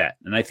we've set.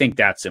 And I think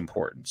that's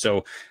important.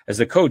 So as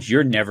a coach,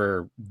 you're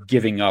never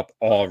giving up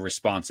all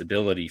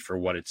responsibility for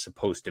what it's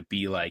supposed to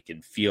be like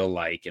and feel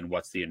like and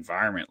what's the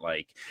environment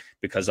like,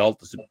 because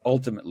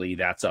ultimately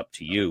that's up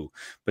to you.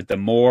 But the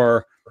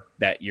more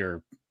that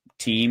your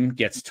team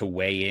gets to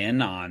weigh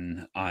in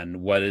on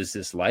what is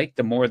this like,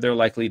 the more they're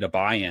likely to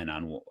buy in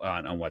on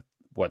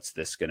what's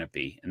this going to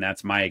be. And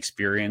that's my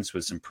experience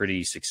with some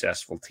pretty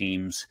successful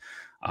teams,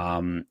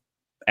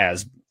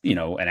 as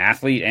an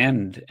athlete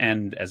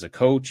and as a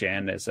coach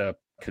and as a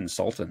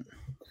consultant.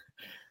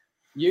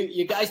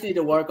 You guys need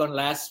to work on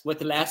less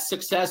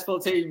successful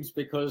teams,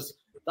 because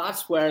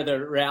that's where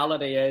the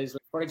reality is.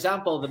 For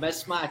example, the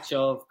mismatch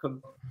of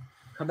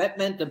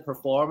commitment and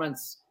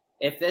performance.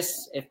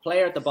 If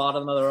player at the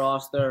bottom of the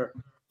roster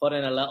put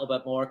in a little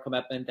bit more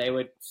commitment, they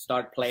would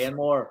start playing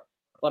more.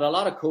 But a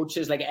lot of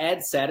coaches, like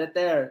Ed said it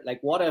there,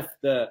 like what if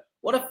the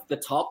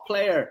top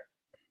player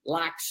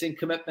lacks in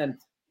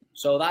commitment?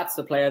 So that's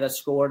the player that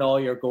scored all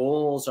your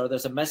goals, or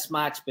there's a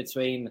mismatch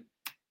between,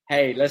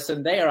 hey,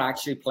 listen, they are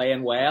actually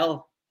playing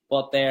well,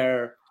 but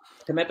their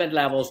commitment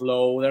level's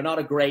low. They're not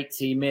a great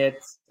teammate.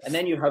 And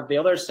then you have the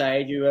other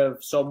side. You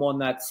have someone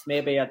that's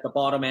maybe at the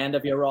bottom end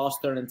of your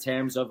roster in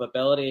terms of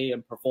ability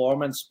and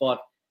performance,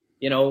 but,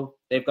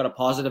 they've got a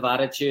positive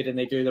attitude and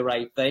they do the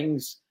right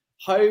things.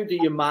 How do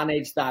you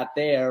manage that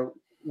there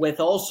with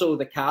also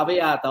the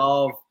caveat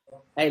of,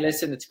 hey,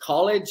 listen, it's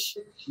college.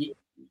 You're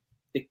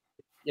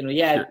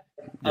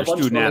a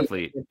student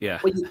athlete. Yeah.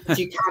 But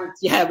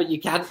you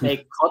can't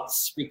make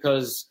cuts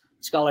because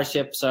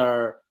scholarships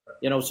are,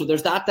 so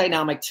there's that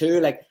dynamic too.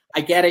 Like, I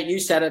get it. You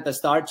said at the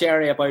start,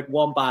 Jerry, about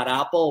one bad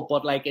apple,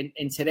 but like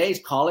in today's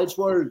college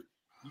world,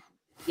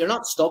 you're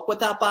not stuck with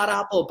that bad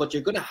apple, but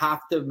you're going to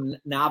have to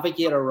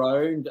navigate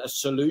around a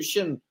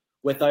solution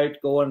without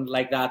going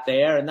like that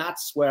there. And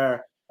that's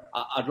where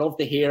I'd love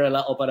to hear a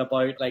little bit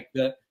about like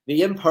the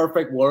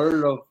imperfect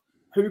world of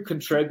who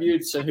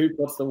contributes and who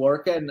puts the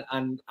work in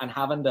and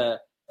having to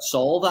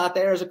solve that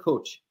there as a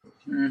coach.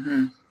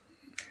 Mm-hmm.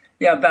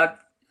 Yeah, about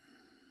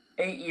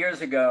 8 years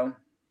ago,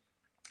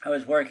 I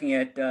was working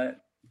at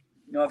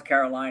North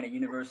Carolina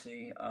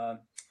University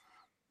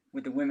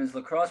with the women's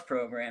lacrosse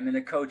program, and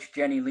the coach,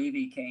 Jenny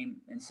Levy,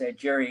 came and said,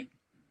 Jerry,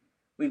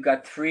 we've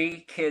got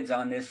 3 kids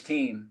on this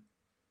team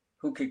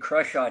who could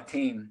crush our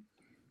team.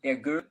 They're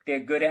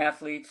good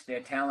athletes,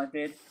 they're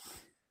talented,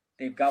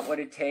 they've got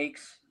what it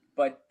takes,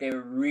 but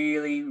they're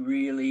really,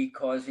 really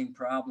causing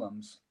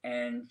problems.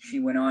 And she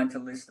went on to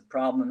list the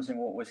problems and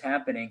what was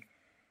happening.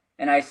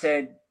 And I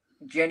said,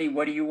 Jenny,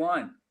 what do you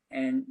want?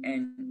 And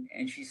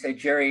she said,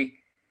 Jerry,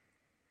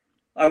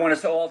 I want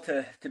us all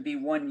to be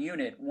one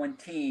unit, one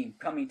team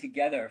coming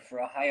together for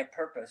a higher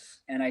purpose.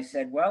 And I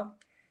said, well,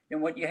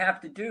 then what you have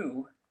to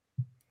do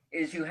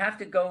is you have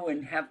to go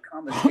and have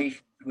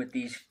conversations with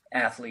these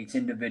athletes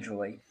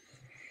individually.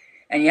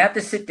 And you have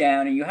to sit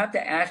down and you have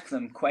to ask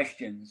them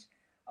questions.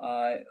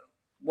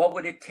 What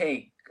would it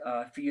take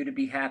for you to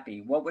be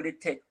happy? What would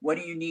it take? What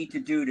do you need to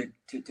do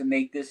to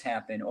make this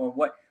happen? Or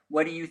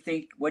what do you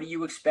think? What do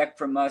you expect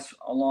from us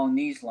along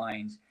these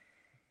lines?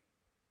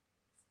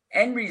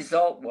 End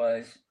result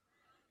was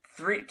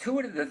 2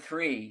 out of the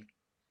 3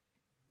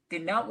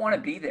 did not want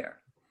to be there.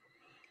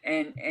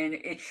 And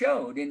it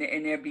showed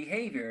in their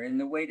behavior and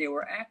the way they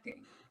were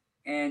acting.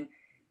 And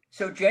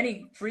so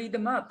Jenny freed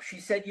them up.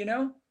 She said,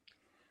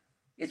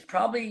 it's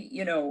probably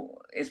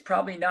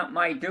not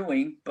my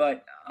doing,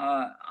 but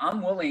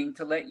I'm willing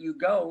to let you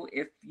go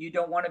if you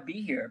don't want to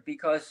be here,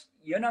 because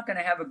you're not going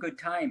to have a good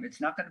time. It's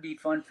not going to be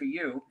fun for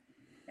you.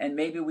 And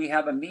maybe we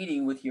have a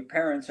meeting with your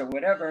parents or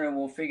whatever, and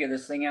we'll figure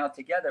this thing out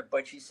together.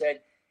 But she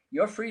said,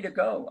 you're free to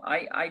go.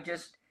 I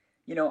just,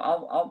 I'm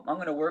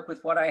going to work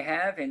with what I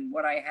have. And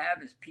what I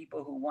have is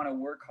people who want to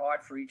work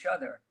hard for each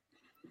other.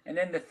 And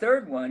then the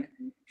third one,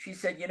 she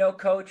said,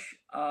 Coach,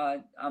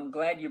 I'm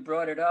glad you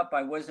brought it up.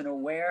 I wasn't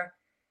aware.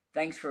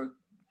 Thanks for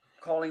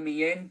calling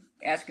me in,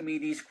 asking me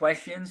these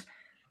questions,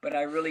 but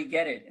I really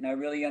get it. And I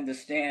really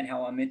understand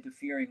how I'm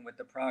interfering with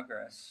the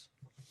progress.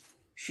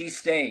 She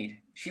stayed.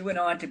 She went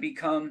on to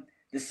become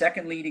the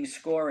 2nd leading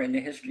scorer in the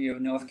history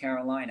of North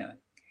Carolina.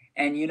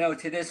 And,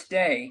 to this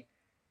day,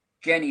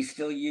 Jenny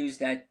still uses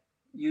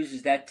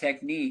that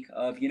technique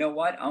of,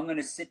 I'm going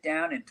to sit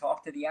down and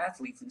talk to the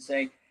athletes and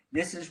say,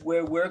 this is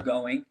where we're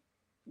going.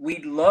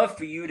 We'd love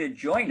for you to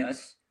join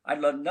us.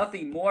 I'd love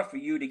nothing more for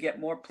you to get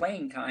more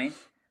playing time.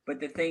 But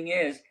the thing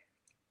is,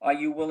 are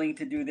you willing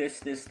to do this,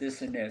 this,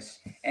 this, and this?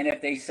 And if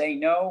they say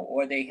no,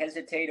 or they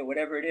hesitate, or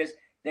whatever it is,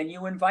 then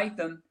you invite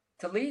them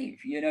to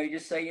leave. You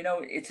just say,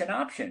 it's an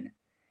option.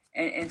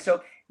 And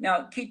so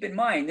now keep in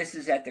mind, this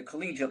is at the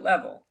collegiate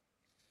level.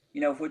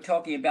 If we're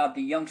talking about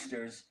the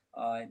youngsters,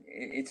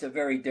 it's a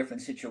very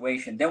different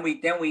situation. Then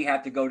we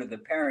have to go to the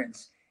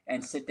parents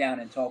and sit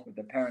down and talk with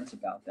the parents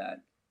about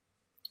that.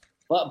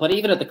 But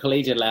even at the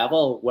collegiate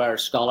level, where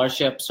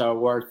scholarships are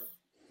worth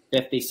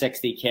 50,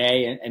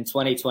 60K in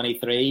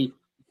 2023,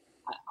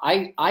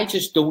 I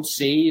just don't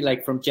see,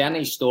 like, from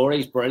Jenny's story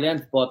is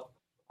brilliant, but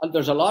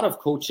there's a lot of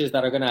coaches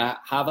that are going to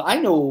have, I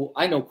know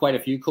quite a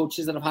few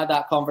coaches that have had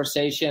that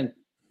conversation,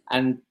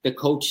 and the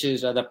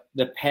coaches or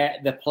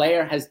the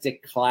player has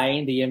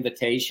declined the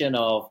invitation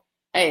of,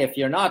 hey, if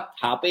you're not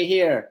happy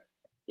here,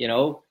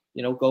 go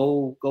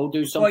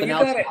do something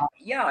else.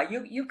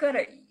 You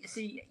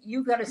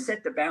gotta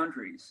set the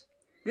boundaries.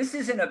 This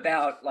isn't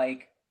about,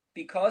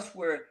 because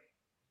we're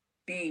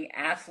being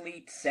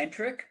athlete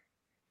centric,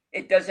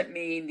 it doesn't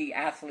mean the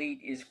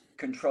athlete is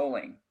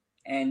controlling.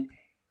 And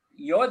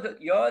you're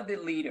the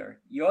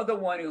leader. You're the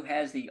one who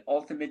has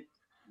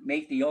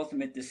make the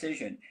ultimate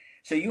decision.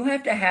 So you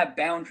have to have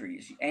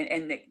boundaries,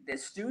 and the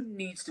student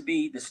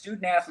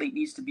athlete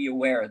needs to be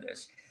aware of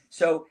this.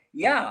 So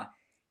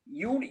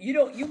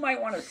you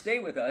might want to stay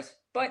with us,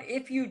 but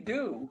if you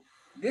do,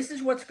 this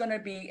is what's going to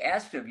be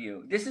asked of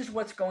you. This is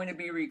what's going to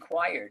be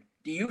required.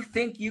 Do you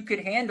think you could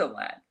handle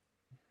that?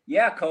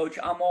 Yeah, coach,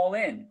 I'm all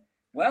in.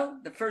 Well,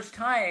 the first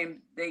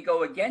time they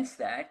go against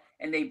that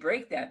and they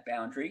break that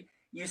boundary,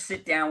 you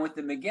sit down with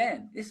them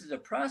again. This is a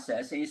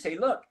process, and you say,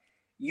 look,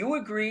 you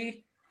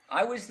agreed.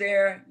 I was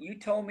there. You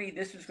told me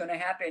this was going to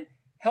happen.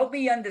 Help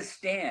me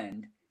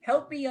understand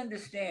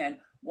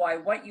why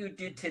what you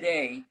did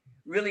today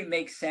really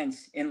makes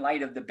sense in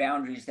light of the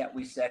boundaries that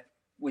we set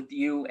with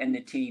you and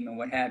the team and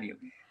what have you.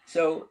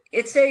 So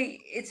it's a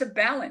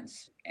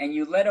balance, and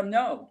you let them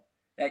know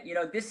that,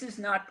 this is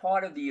not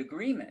part of the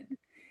agreement,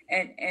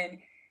 and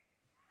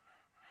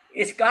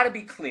it's got to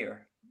be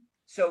clear.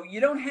 So you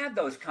don't have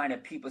those kind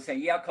of people say,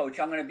 yeah, coach,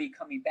 I'm going to be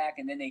coming back,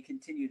 and then they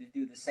continue to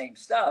do the same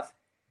stuff.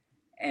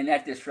 And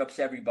that disrupts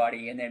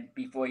everybody. And then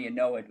before you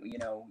know it,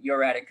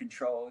 you're out of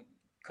control.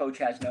 Coach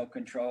has no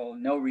control,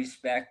 no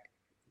respect.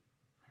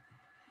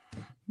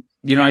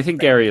 I think,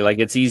 Gary,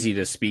 it's easy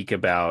to speak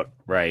about,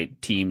 right,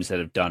 teams that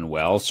have done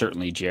well.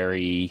 Certainly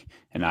Jerry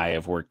and I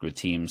have worked with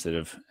teams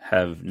that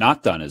have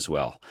not done as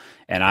well.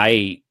 And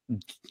I,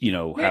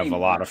 have a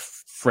lot of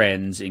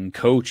friends in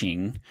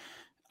coaching.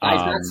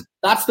 Guys,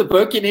 that's the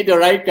book you need to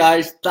write,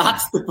 guys.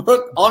 That's the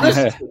book.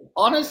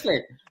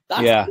 Honestly,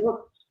 that's the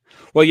book.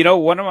 Well,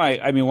 one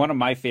of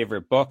my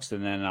favorite books,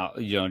 and then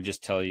I'll,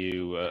 just tell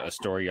you a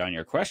story on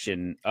your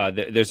question.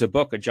 There's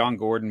a John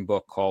Gordon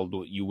book called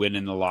 "You Win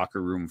in the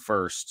Locker Room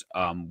First,"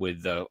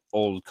 with the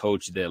old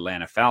coach of the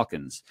Atlanta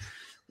Falcons,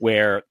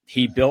 where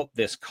he built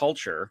this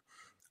culture,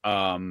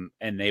 and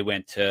they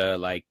went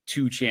to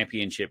 2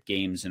 championship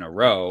games in a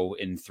row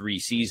in 3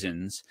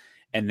 seasons,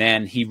 and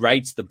then he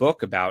writes the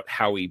book about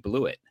how he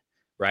blew it.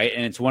 Right.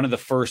 And it's one of the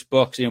first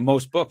books,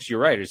 most books, you're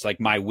right. It's like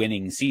my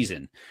winning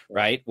season.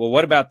 Right. Well,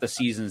 what about the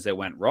seasons that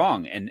went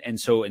wrong? And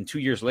so 2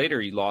 years later,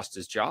 he lost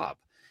his job.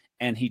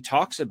 And he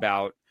talks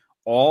about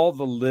all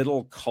the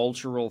little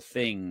cultural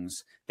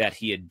things that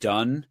he had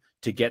done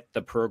to get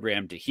the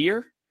program to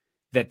here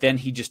that then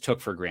he just took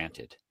for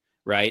granted.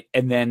 Right.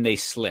 And then they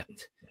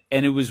slipped.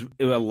 And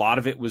a lot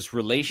of it was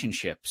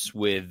relationships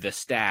with the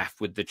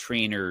staff, with the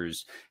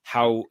trainers,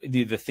 how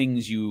the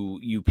things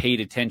you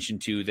paid attention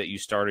to that you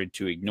started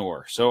to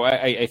ignore. So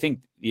I think,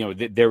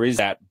 there is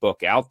that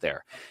book out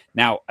there.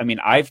 Now,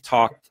 I've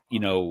talked,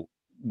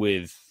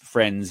 with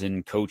friends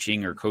in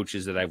coaching or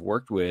coaches that I've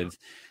worked with,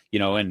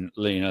 and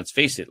let's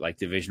face it, like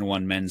Division I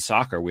men's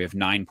soccer, we have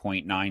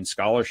 9.9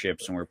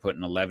 scholarships and we're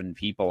putting 11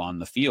 people on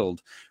the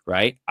field.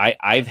 Right.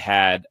 I've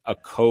had a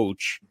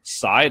coach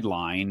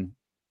sideline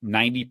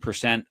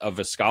 90% of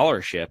a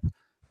scholarship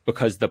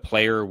because the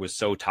player was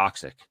so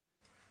toxic,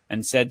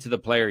 and said to the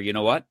player, you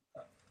know what,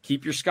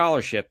 keep your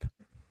scholarship.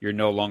 You're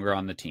no longer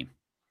on the team.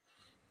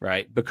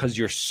 Right. Because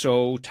you're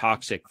so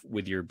toxic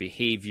with your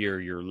behavior,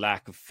 your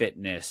lack of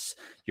fitness,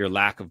 your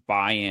lack of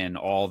buy-in,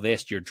 all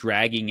this, you're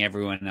dragging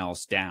everyone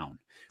else down.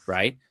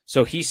 Right.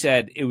 So he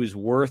said it was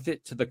worth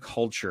it to the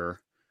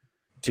culture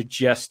to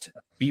just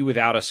be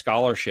without a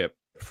scholarship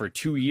for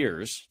 2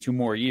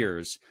 more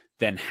years,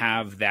 than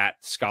have that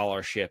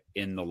scholarship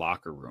in the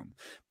locker room.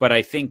 But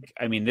I think,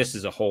 this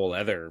is a whole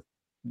other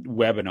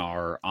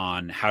webinar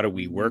on how do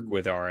we work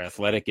with our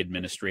athletic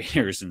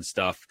administrators and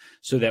stuff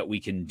so that we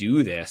can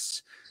do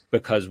this,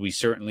 because we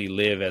certainly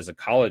live as a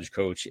college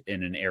coach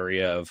in an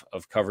area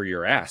of cover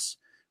your ass,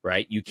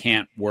 right? You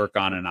can't work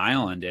on an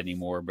island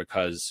anymore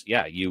because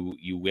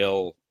you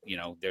will,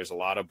 there's a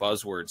lot of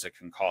buzzwords that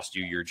can cost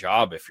you your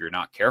job if you're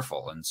not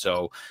careful. And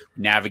so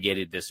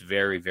navigated this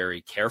very,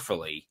 very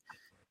carefully,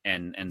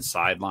 and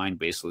sidelined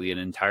basically an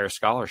entire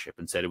scholarship,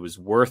 and said it was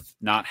worth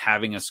not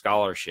having a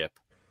scholarship.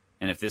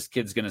 And if this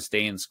kid's going to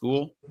stay in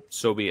school,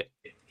 so be it.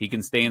 He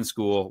can stay in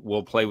school.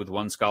 We'll play with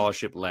 1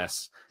 scholarship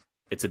less.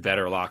 It's a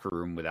better locker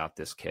room without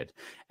this kid.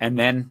 And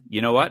then,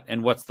 you know what?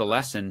 And what's the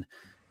lesson?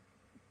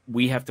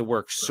 we have to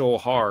work so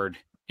hard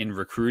in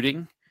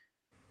recruiting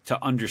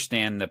to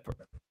understand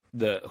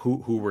the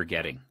who we're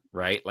getting,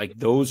 right? Like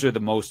those are the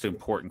most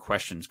important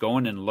questions.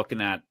 Going and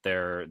looking at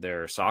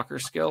their soccer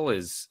skill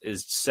is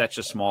such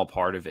a small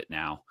part of it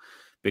now,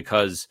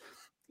 because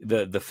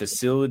the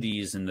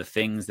facilities and the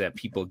things that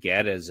people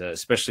get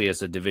especially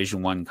as a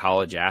Division I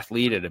college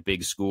athlete at a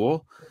big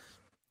school,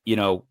 you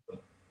know,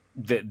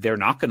 they're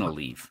not going to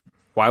leave.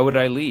 Why would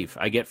I leave?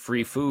 I get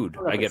free food.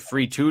 I get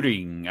free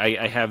tutoring.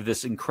 I have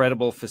this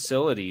incredible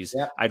facilities.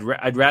 Yeah.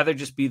 I'd rather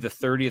just be the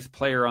 30th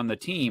player on the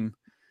team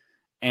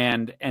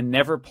and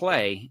never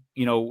play,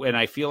 you know. And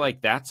I feel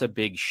like that's a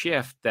big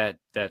shift that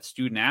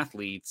student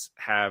athletes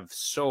have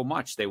so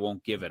much they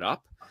won't give it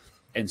up.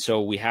 And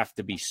so we have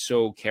to be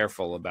so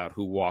careful about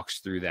who walks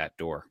through that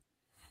door.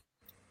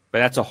 But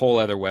that's a whole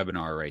other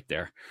webinar right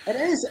there. It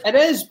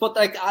is. But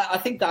like, I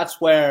think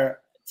that's where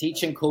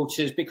teaching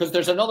coaches, because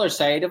there's another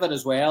side of it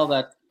as well,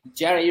 that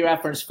Jerry, you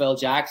referenced Phil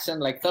Jackson.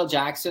 Like Phil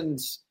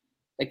Jackson's,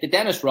 like the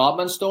Dennis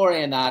Rodman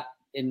story, and that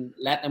in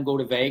letting him go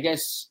to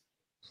Vegas.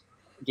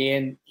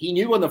 Again, he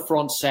knew on the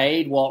front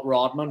side what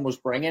Rodman was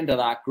bringing to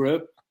that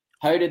group.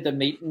 How did the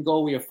meeting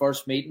go, your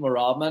first meeting with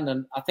Rodman?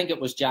 And I think it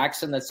was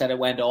Jackson that said it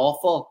went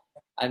awful,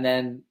 and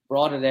then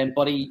brought it in.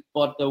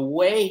 But the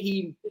way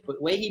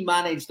he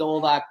managed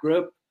all that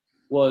group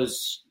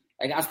was,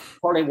 like, that's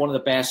probably one of the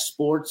best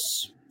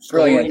sports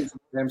stories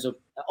in terms of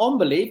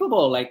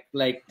unbelievable,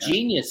 like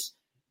genius.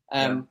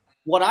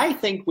 What I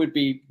think would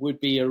be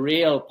a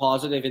real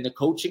positive in the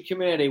coaching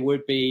community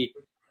would be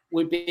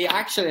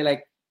actually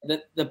like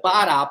the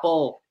bad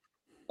apple,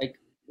 like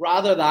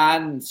rather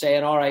than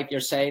saying, all right, you're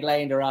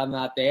sidelined or I'm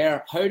not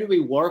there, how do we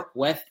work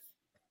with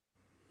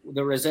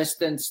the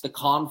resistance, the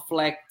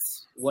conflict,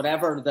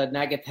 whatever the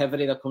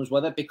negativity that comes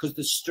with it? Because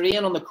the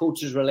strain on the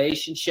coach's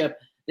relationship,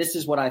 this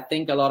is what I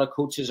think a lot of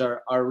coaches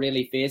are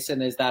really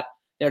facing, is that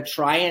they're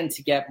trying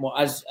to get more,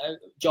 as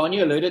John,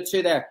 you alluded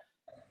to there,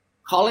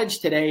 college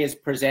today is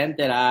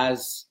presented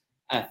as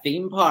a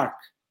theme park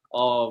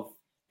of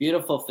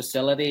beautiful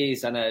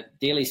facilities and a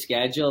daily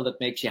schedule that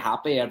makes you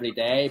happy every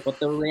day. But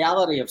the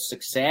reality of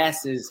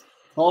success is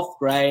tough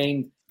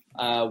grind,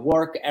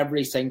 work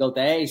every single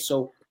day.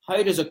 So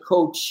how does a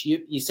coach,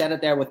 you said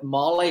it there with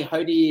Molly,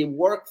 how do you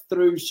work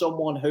through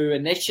someone who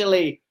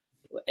initially,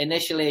 and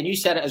you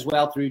said it as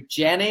well through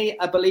Jenny,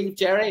 I believe,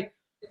 Jerry,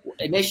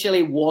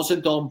 initially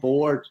wasn't on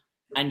board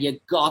and you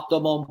got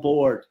them on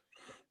board?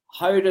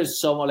 How does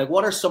someone, like,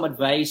 what are some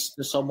advice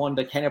to someone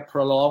to kind of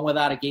prolong with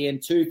that again,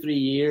 2-3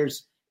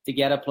 years to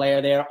get a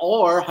player there?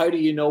 Or how do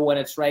you know when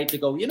it's right to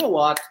go, you know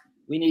what,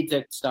 we need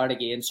to start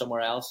again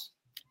somewhere else?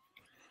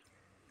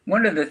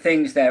 One of the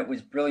things that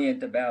was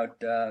brilliant about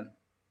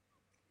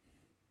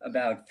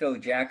Phil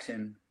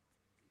Jackson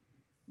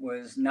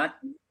was not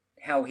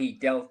how he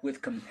dealt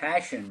with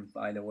compassion,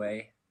 by the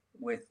way,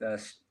 with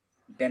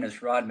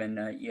Dennis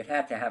Rodman. You'd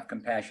have to have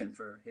compassion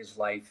for his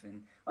life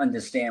and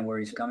understand where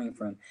he's coming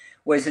from,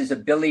 was his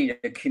ability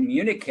to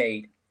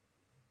communicate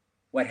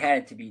what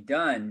had to be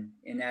done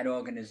in that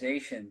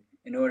organization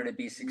in order to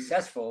be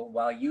successful,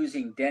 while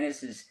using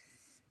Dennis's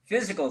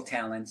physical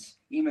talents,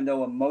 even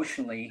though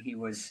emotionally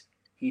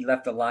he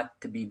left a lot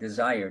to be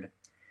desired.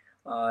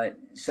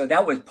 So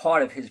that was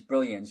part of his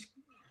brilliance,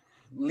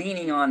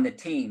 leaning on the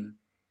team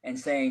and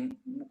saying,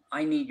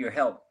 I need your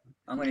help.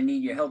 I'm going to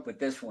need your help with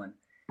this one.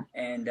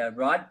 And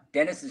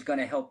Dennis is going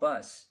to help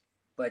us,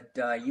 but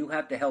you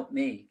have to help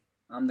me.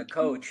 I'm the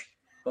coach,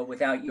 but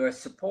without your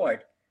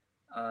support,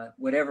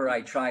 whatever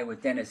I try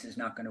with Dennis is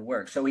not going to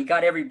work. So he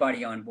got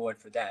everybody on board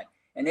for that,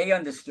 and they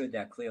understood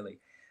that clearly.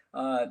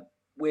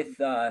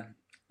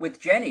 With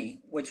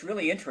Jenny, what's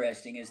really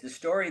interesting is the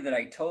story that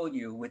I told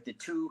you with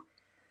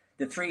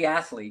the three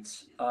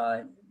athletes.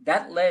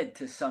 That led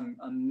to some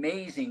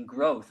amazing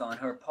growth on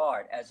her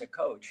part as a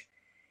coach.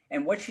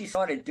 And what she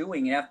started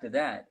doing after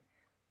that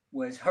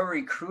was her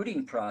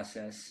recruiting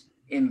process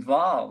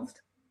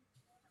involved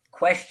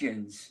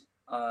questions,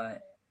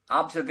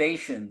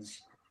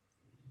 observations,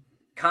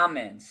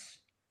 comments,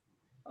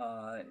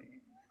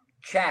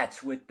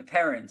 chats with the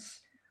parents,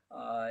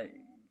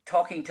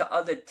 talking to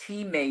other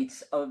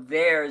teammates of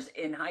theirs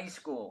in high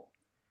school.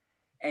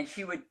 And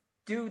she would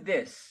do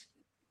this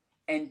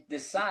and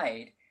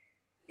decide,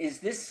 is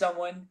this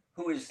someone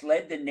who has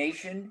led the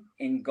nation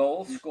in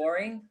goal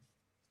scoring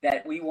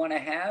that we want to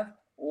have?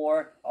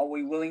 Or are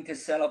we willing to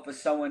settle for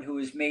someone who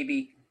is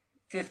maybe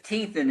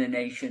 15th in the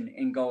nation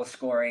in goal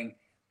scoring,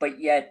 but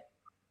yet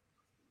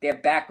their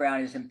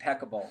background is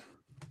impeccable?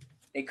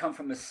 They come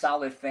from a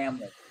solid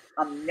family.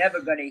 I'm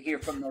never going to hear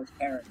from those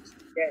parents.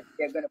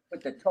 They're going to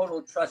put the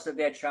total trust of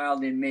their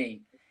child in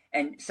me.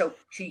 And so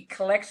she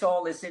collects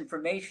all this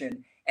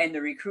information, and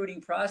the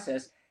recruiting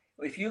process,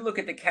 if you look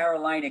at the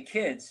Carolina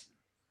kids,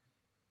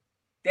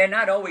 they're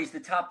not always the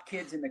top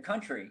kids in the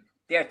country.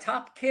 They're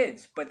top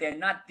kids, but they're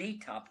not the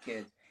top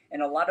kids.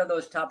 And a lot of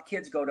those top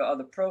kids go to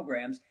other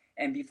programs.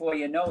 And before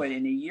you know it,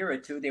 in a year or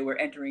two, they were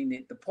entering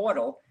the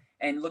portal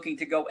and looking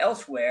to go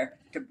elsewhere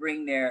to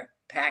bring their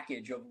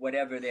package of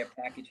whatever their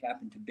package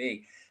happened to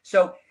be.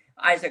 So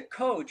as a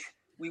coach,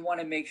 we want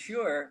to make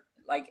sure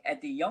like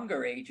at the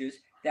younger ages,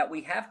 that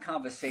we have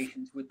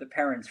conversations with the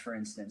parents, for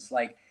instance,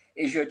 like,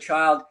 is your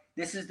child,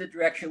 this is the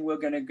direction we're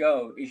going to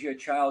go. Is your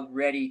child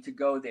ready to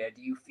go there?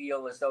 Do you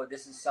feel as though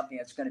this is something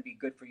that's going to be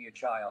good for your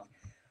child?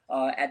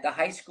 At the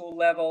high school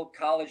level,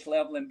 college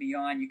level, and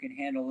beyond, you can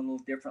handle a little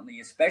differently,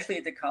 especially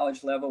at the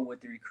college level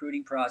with the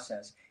recruiting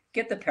process.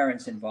 Get the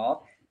parents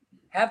involved,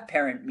 have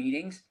parent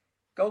meetings,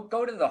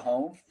 go to the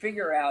home,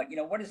 figure out,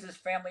 what is this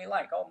family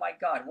like? Oh my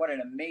God, what an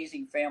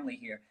amazing family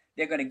here.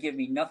 They're going to give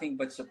me nothing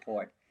but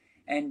support.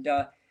 And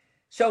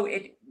so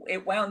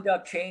it wound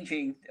up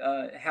changing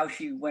how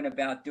she went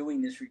about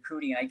doing this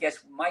recruiting. I guess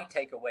my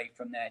takeaway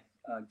from that,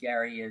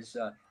 Gary, is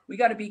we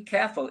got to be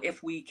careful,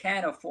 if we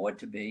can afford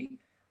to be,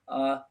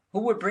 who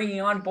we're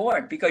bringing on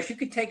board, because you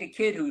could take a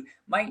kid who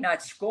might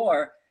not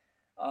score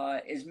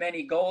as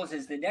many goals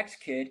as the next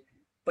kid,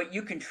 but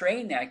you can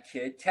train that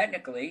kid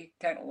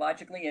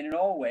technologically, and in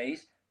all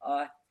ways,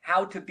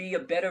 how to be a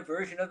better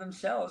version of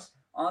themselves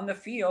on the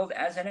field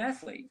as an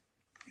athlete.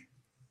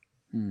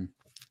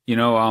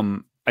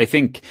 I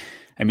think,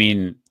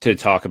 to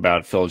talk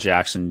about Phil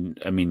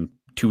Jackson,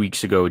 2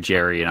 weeks ago,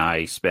 Jerry and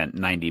I spent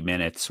 90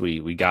 minutes.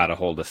 We got a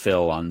hold of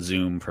Phil on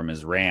Zoom from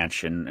his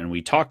ranch, and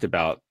we talked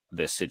about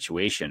this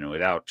situation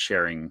without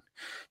sharing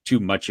too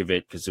much of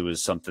it, because it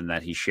was something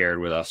that he shared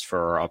with us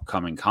for our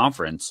upcoming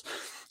conference.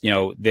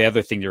 The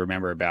other thing to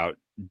remember about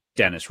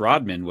Dennis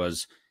Rodman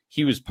was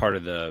he was part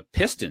of the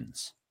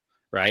Pistons,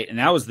 right? And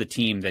that was the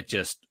team that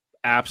just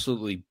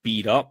absolutely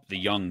beat up the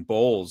young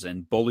Bulls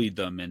and bullied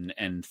them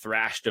and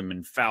thrashed them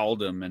and fouled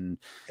them, and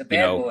the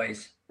bad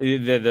boys.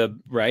 The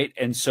right.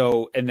 And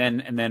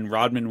then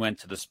Rodman went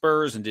to the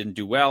Spurs and didn't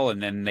do well,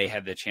 and then they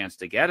had the chance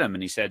to get him.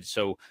 And he said,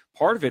 so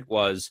part of it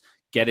was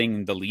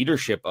getting the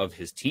leadership of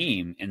his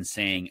team and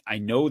saying, I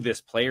know this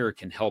player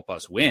can help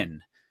us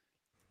win,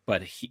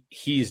 but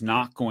he's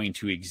not going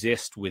to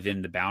exist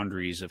within the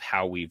boundaries of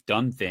how we've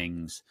done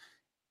things.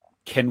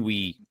 Can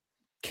we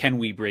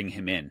bring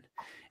him in?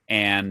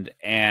 And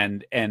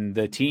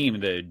the team,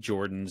 the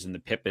Jordans and the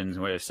Pippins,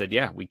 would have said,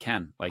 yeah, we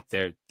can. Like,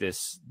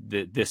 this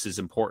is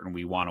important.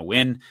 We want to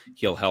win.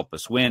 He'll help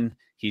us win.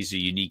 He's a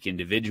unique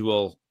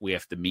individual. We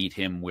have to meet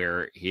him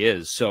where he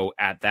is. So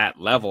at that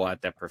level,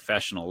 at that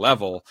professional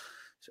level,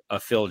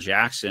 a Phil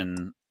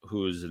Jackson,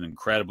 who is an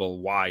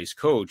incredible, wise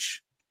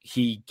coach,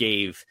 he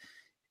gave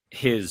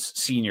his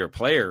senior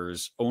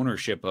players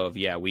ownership of,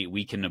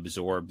 we can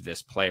absorb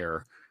this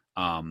player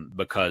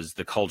because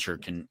the culture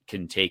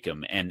can take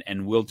him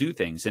and we'll do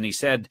things. And he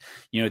said,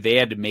 they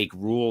had to make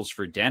rules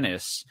for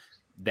Dennis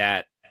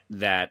that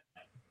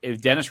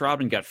if Dennis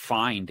Rodman got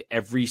fined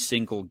every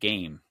single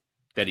game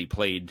that he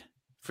played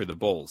for the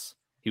Bulls,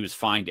 he was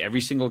fined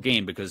every single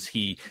game because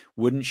he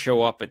wouldn't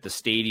show up at the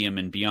stadium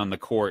and be on the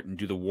court and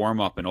do the warm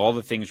up and all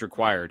the things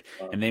required.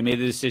 And they made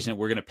the decision that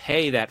we're going to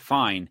pay that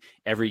fine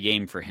every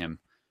game for him,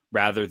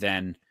 rather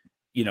than,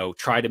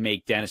 try to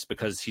make Dennis,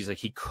 because he's like,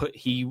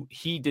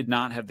 he did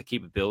not have the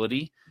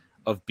capability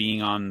of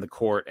being on the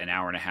court an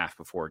hour and a half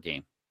before a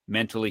game.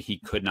 Mentally, he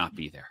could not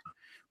be there.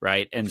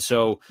 Right. And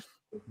so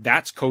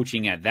that's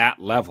coaching at that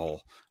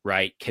level,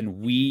 right?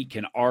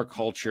 Can our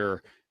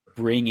culture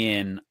bring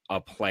in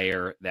a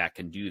player that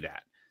can do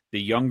that?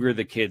 The younger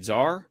the kids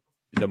are,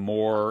 the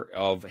more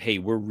of, hey,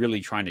 we're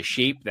really trying to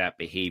shape that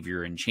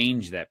behavior and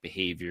change that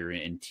behavior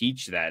and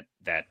teach that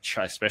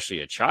especially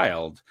a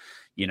child,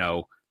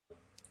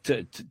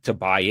 to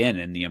buy in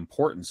and the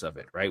importance of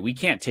it, right? We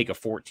can't take a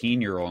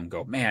 14-year-old and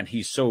go, man,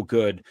 he's so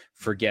good,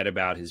 forget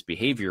about his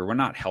behavior. We're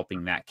not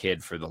helping that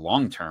kid for the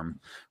long term,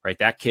 right?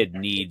 That kid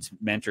needs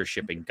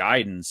mentorship and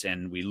guidance.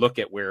 And we look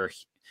at where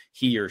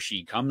he or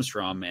she comes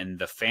from and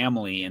the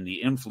family and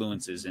the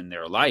influences in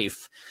their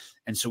life.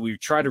 And so we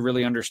try to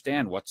really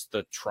understand what's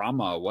the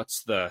trauma,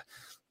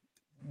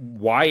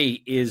 why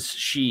is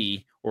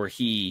she or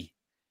he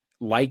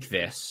like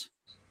this?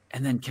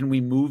 And then can we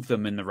move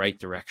them in the right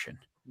direction?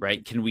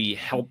 Right? Can we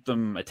help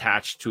them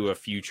attach to a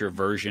future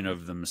version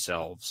of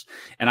themselves?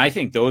 And I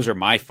think those are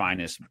my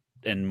finest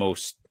and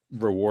most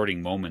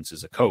rewarding moments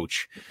as a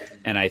coach.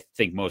 And I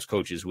think most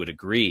coaches would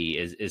agree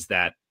is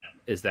that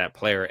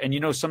player.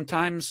 And,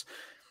 sometimes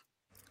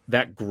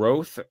that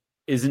growth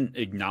isn't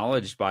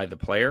acknowledged by the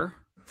player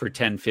for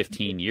 10,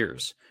 15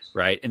 years.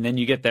 Right. And then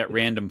you get that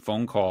random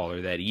phone call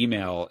or that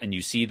email and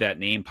you see that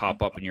name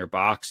pop up in your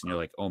box and you're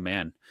like, oh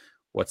man,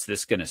 what's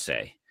this going to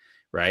say?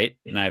 Right.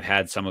 And I've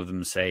had some of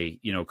them say,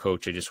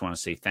 coach, I just want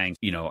to say thanks.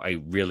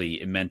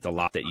 It meant a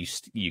lot that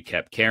you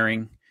kept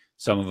caring.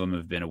 Some of them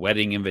have been a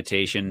wedding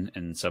invitation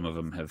and some of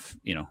them have,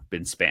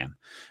 been spam.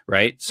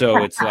 Right.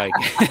 So it's like,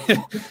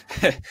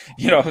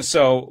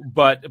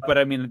 but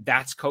I mean,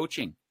 that's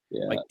coaching.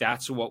 Yeah. Like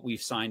that's what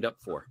we've signed up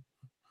for.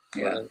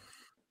 Yeah.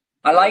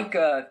 I like,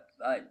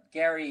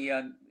 Gary,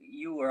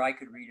 you or I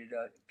could read it.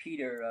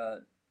 Peter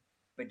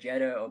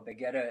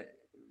Bagetta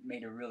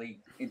made a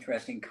really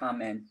interesting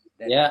comment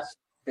that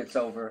fits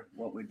over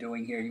what we're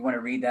doing here. You want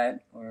to read that?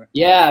 Or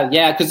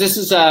because this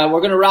is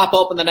we're going to wrap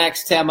up in the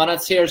next 10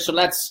 minutes here, so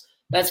let's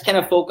kind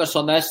of focus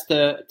on this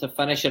to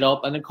finish it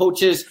up. And the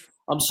coaches,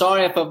 I'm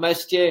sorry if I've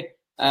missed you.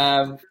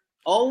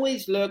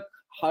 Always look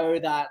how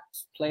that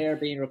player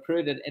being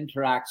recruited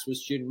interacts with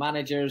student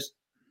managers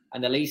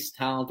and the least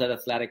talented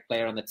athletic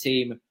player on the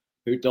team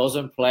who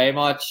doesn't play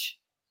much.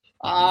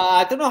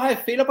 I don't know how I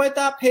feel about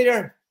that,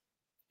 Peter.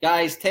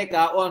 Guys, take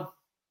that one.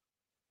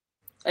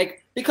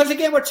 Like, because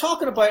again, we're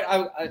talking about,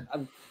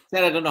 I'm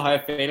saying I don't know how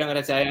I feel, I'm going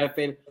to tell you how I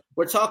feel.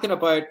 We're talking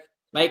about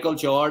Michael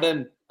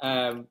Jordan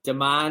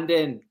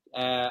demanding,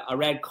 I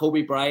read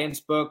Kobe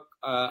Bryant's book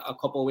a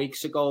couple of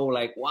weeks ago,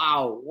 like,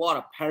 wow, what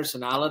a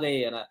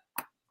personality. And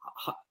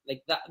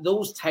like that,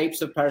 those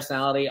types of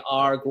personality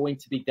are going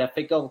to be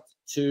difficult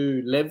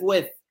to live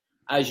with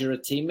as you're a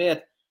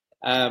teammate.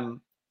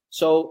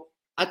 So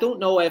I don't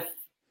know if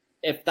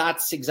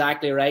that's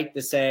exactly right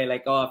to say,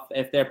 like, oh,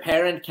 if their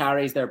parent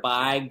carries their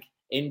bag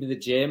into the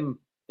gym,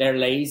 they're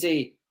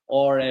lazy,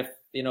 or if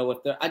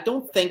they're, I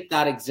don't think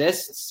that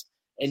exists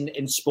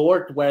in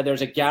sport where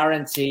there's a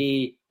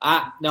guarantee.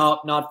 No,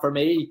 not for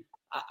me.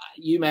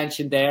 You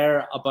mentioned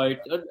there about,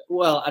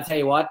 well, I'll tell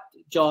you what,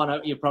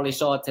 John, you probably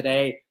saw it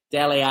today,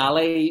 Dele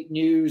Alli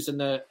news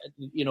and about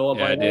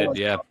yeah, I did,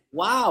 yeah.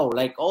 Wow,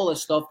 like all the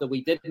stuff that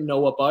we didn't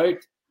know about.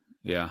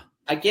 Yeah.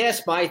 I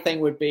guess my thing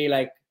would be,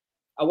 like,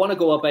 I want to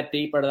go a bit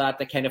deeper to that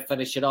to kind of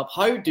finish it up.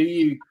 How do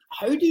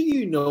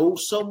you know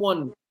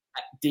someone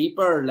at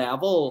deeper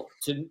level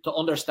to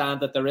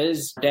understand that there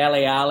is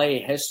Dele Alli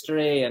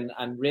history and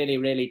really,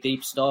 really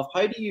deep stuff?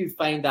 How do you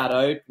find that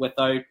out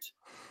without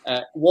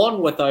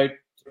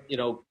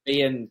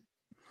being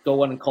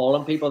going and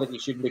calling people that you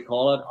shouldn't be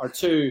calling, or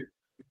two,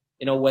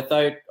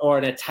 without, or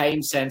in a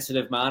time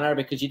sensitive manner,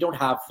 because you don't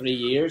have 3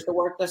 years to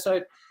work this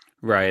out?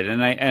 Right.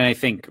 And I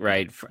think,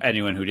 right, for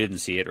anyone who didn't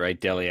see it, right,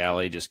 Dele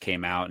Alli just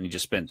came out and he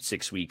just spent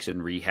 6 weeks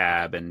in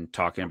rehab and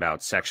talking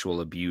about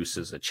sexual abuse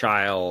as a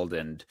child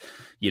and,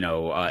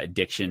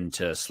 addiction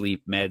to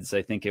sleep meds,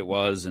 I think it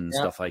was, and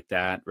stuff like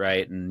that.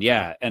 Right. And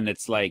and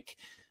it's like,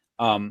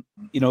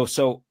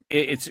 so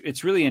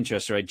it's really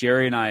interesting, right?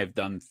 Jerry and I have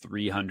done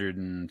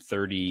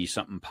 330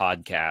 something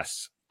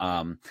podcasts.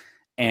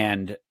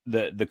 And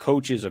the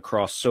coaches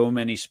across so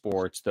many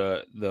sports,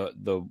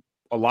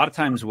 a lot of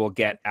times we'll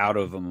get out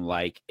of them,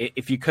 like,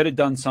 if you could have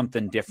done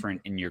something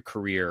different in your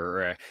career,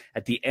 or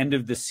at the end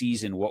of the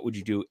season, what would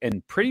you do?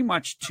 And pretty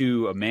much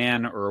to a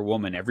man or a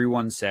woman,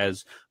 everyone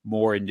says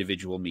more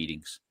individual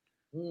meetings.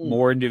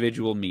 More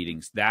individual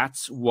meetings.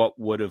 That's what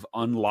would have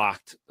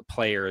unlocked the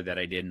player that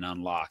I didn't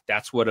unlock.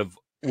 That's what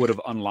would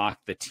have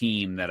unlocked the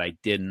team that I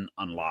didn't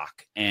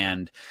unlock.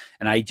 And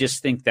I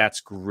just think that's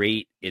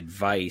great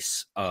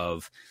advice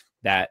of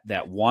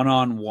that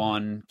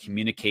one-on-one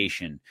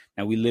communication.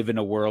 Now, we live in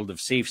a world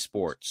of safe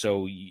sport,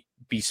 so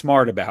be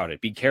smart about it.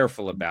 Be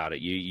careful about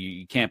it.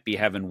 You can't be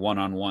having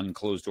one-on-one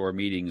closed-door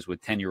meetings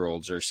with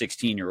 10-year-olds or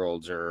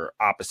 16-year-olds or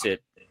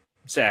opposite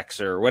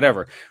sex or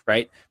whatever,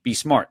 right? Be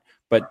smart.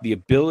 But the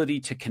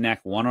ability to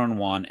connect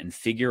one-on-one and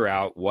figure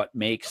out what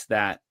makes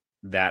that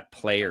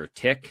player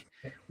tick,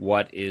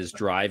 what is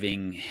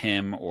driving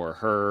him or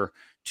her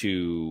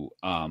to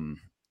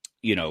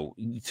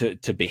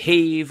to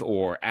behave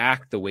or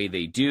act the way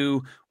they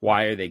do.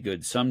 Why are they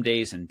good some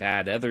days and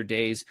bad other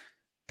days?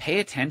 Pay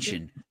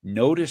attention,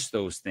 notice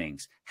those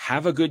things,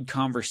 have a good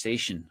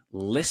conversation,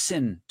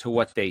 listen to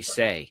what they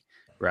say,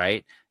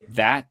 right?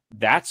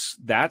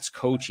 That's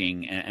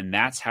coaching, and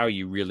that's how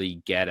you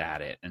really get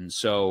at it. And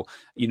so,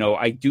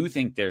 I do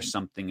think there's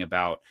something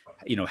about,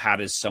 how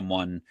does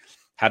someone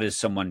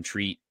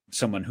treat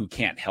someone who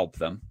can't help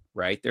them,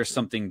 right? There's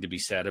something to be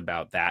said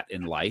about that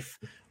in life.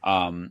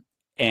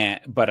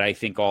 But I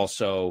think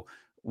also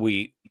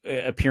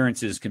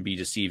appearances can be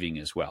deceiving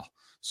as well.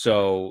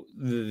 So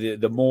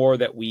the more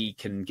that we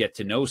can get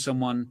to know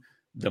someone,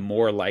 the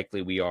more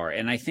likely we are.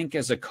 And I think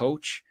as a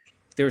coach,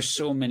 there's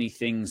so many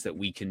things that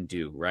we can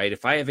do, right?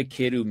 If I have a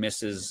kid who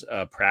misses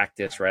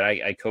practice,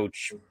 right? I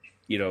coach,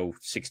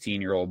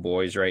 16-year-old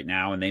boys right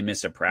now, and they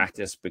miss a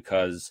practice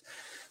because,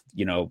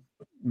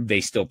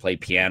 they still play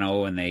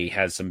piano and they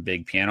had some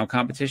big piano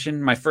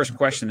competition. My first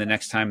question the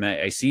next time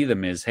that I see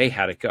them is, hey,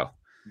 how'd it go?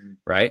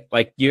 Right?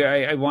 Like,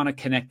 I want to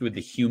connect with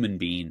the human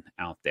being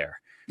out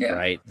there,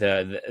 right?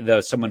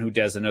 The someone who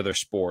does another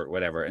sport,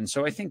 whatever. And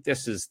so I think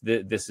this is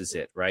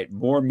it, right?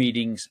 More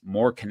meetings,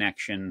 more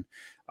connection,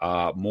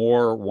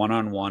 more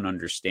one-on-one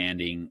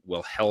understanding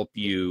will help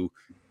you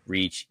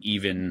reach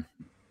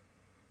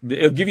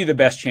it'll give you the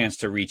best chance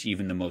to reach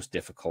even the most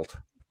difficult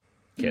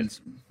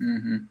kids.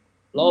 Mm-hmm.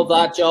 Love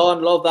that,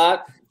 John. Love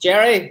that.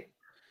 Jerry?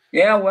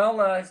 Yeah,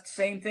 well,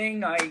 same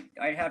thing. I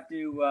have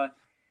to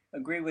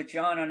agree with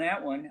John on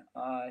that one.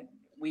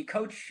 We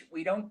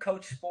don't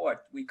coach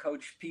sport, we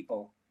coach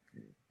people.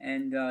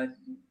 And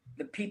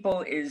the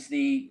people is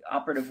the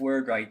operative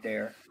word right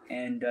there.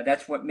 And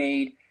that's what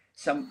made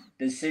some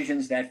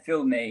decisions that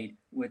Phil made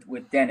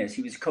with Dennis.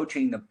 He was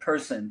coaching the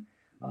person,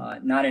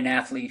 not an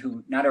athlete,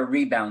 not a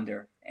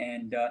rebounder.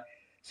 And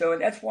so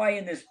that's why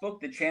in this book,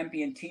 The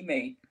Champion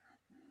Teammate,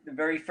 the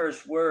very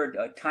first word,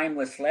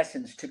 timeless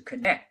lessons to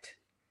connect.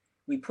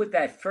 We put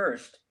that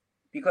first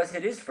because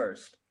it is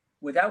first.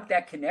 Without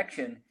that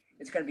connection,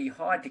 it's going to be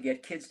hard to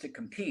get kids to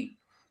compete.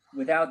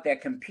 Without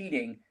that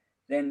competing,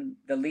 then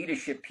the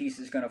leadership piece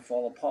is going to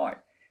fall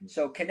apart.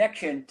 So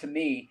connection to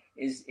me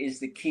is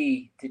the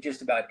key to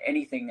just about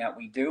anything that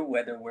we do,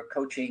 whether we're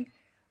coaching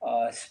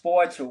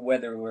sports or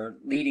whether we're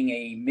leading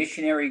a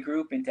missionary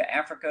group into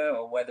Africa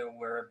or whether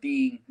we're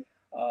being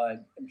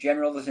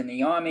generals in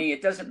the army.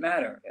 It doesn't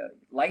matter.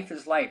 Life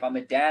is life. I'm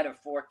a dad of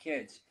 4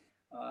 kids.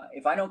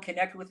 If I don't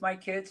connect with my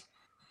kids,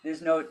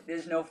 there's no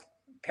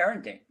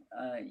parenting.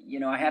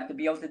 I have to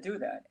be able to do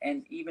that.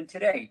 And even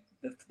today,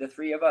 the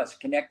 3 of us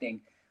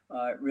connecting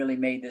really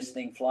made this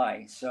thing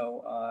fly.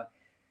 So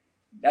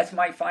that's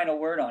my final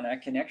word on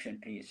that connection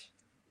piece.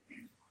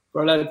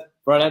 Brilliant.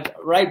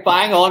 Right,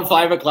 bang on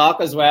 5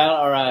 o'clock as well,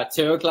 or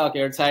 2 o'clock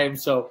your time.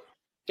 So,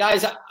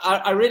 guys,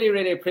 I really,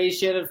 really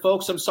appreciate it,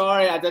 folks. I'm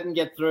sorry I didn't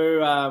get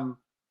through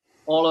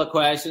all the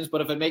questions,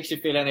 but if it makes you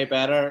feel any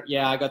better,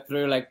 yeah, I got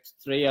through like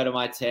 3 out of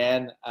my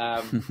 10.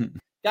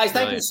 Guys,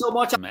 thank you so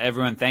much.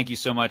 Everyone, thank you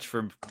so much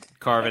for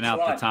carving out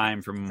the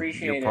time from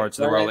your parts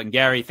of the Brilliant. world. And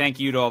Gary, thank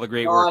you to all the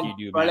great work you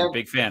do, man.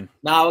 Big fan.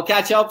 Now we'll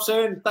catch up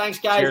soon. Thanks,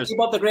 guys. Cheers. Keep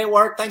up the great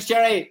work. Thanks,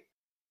 Jerry.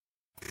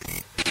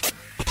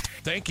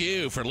 Thank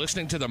you for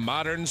listening to the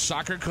Modern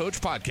Soccer Coach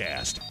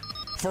Podcast.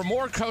 For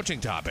more coaching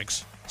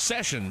topics,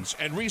 sessions,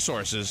 and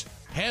resources,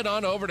 head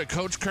on over to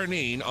Coach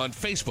Curneen on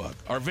Facebook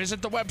or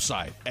visit the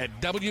website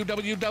at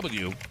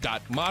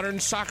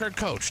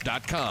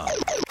www.modernsoccercoach.com.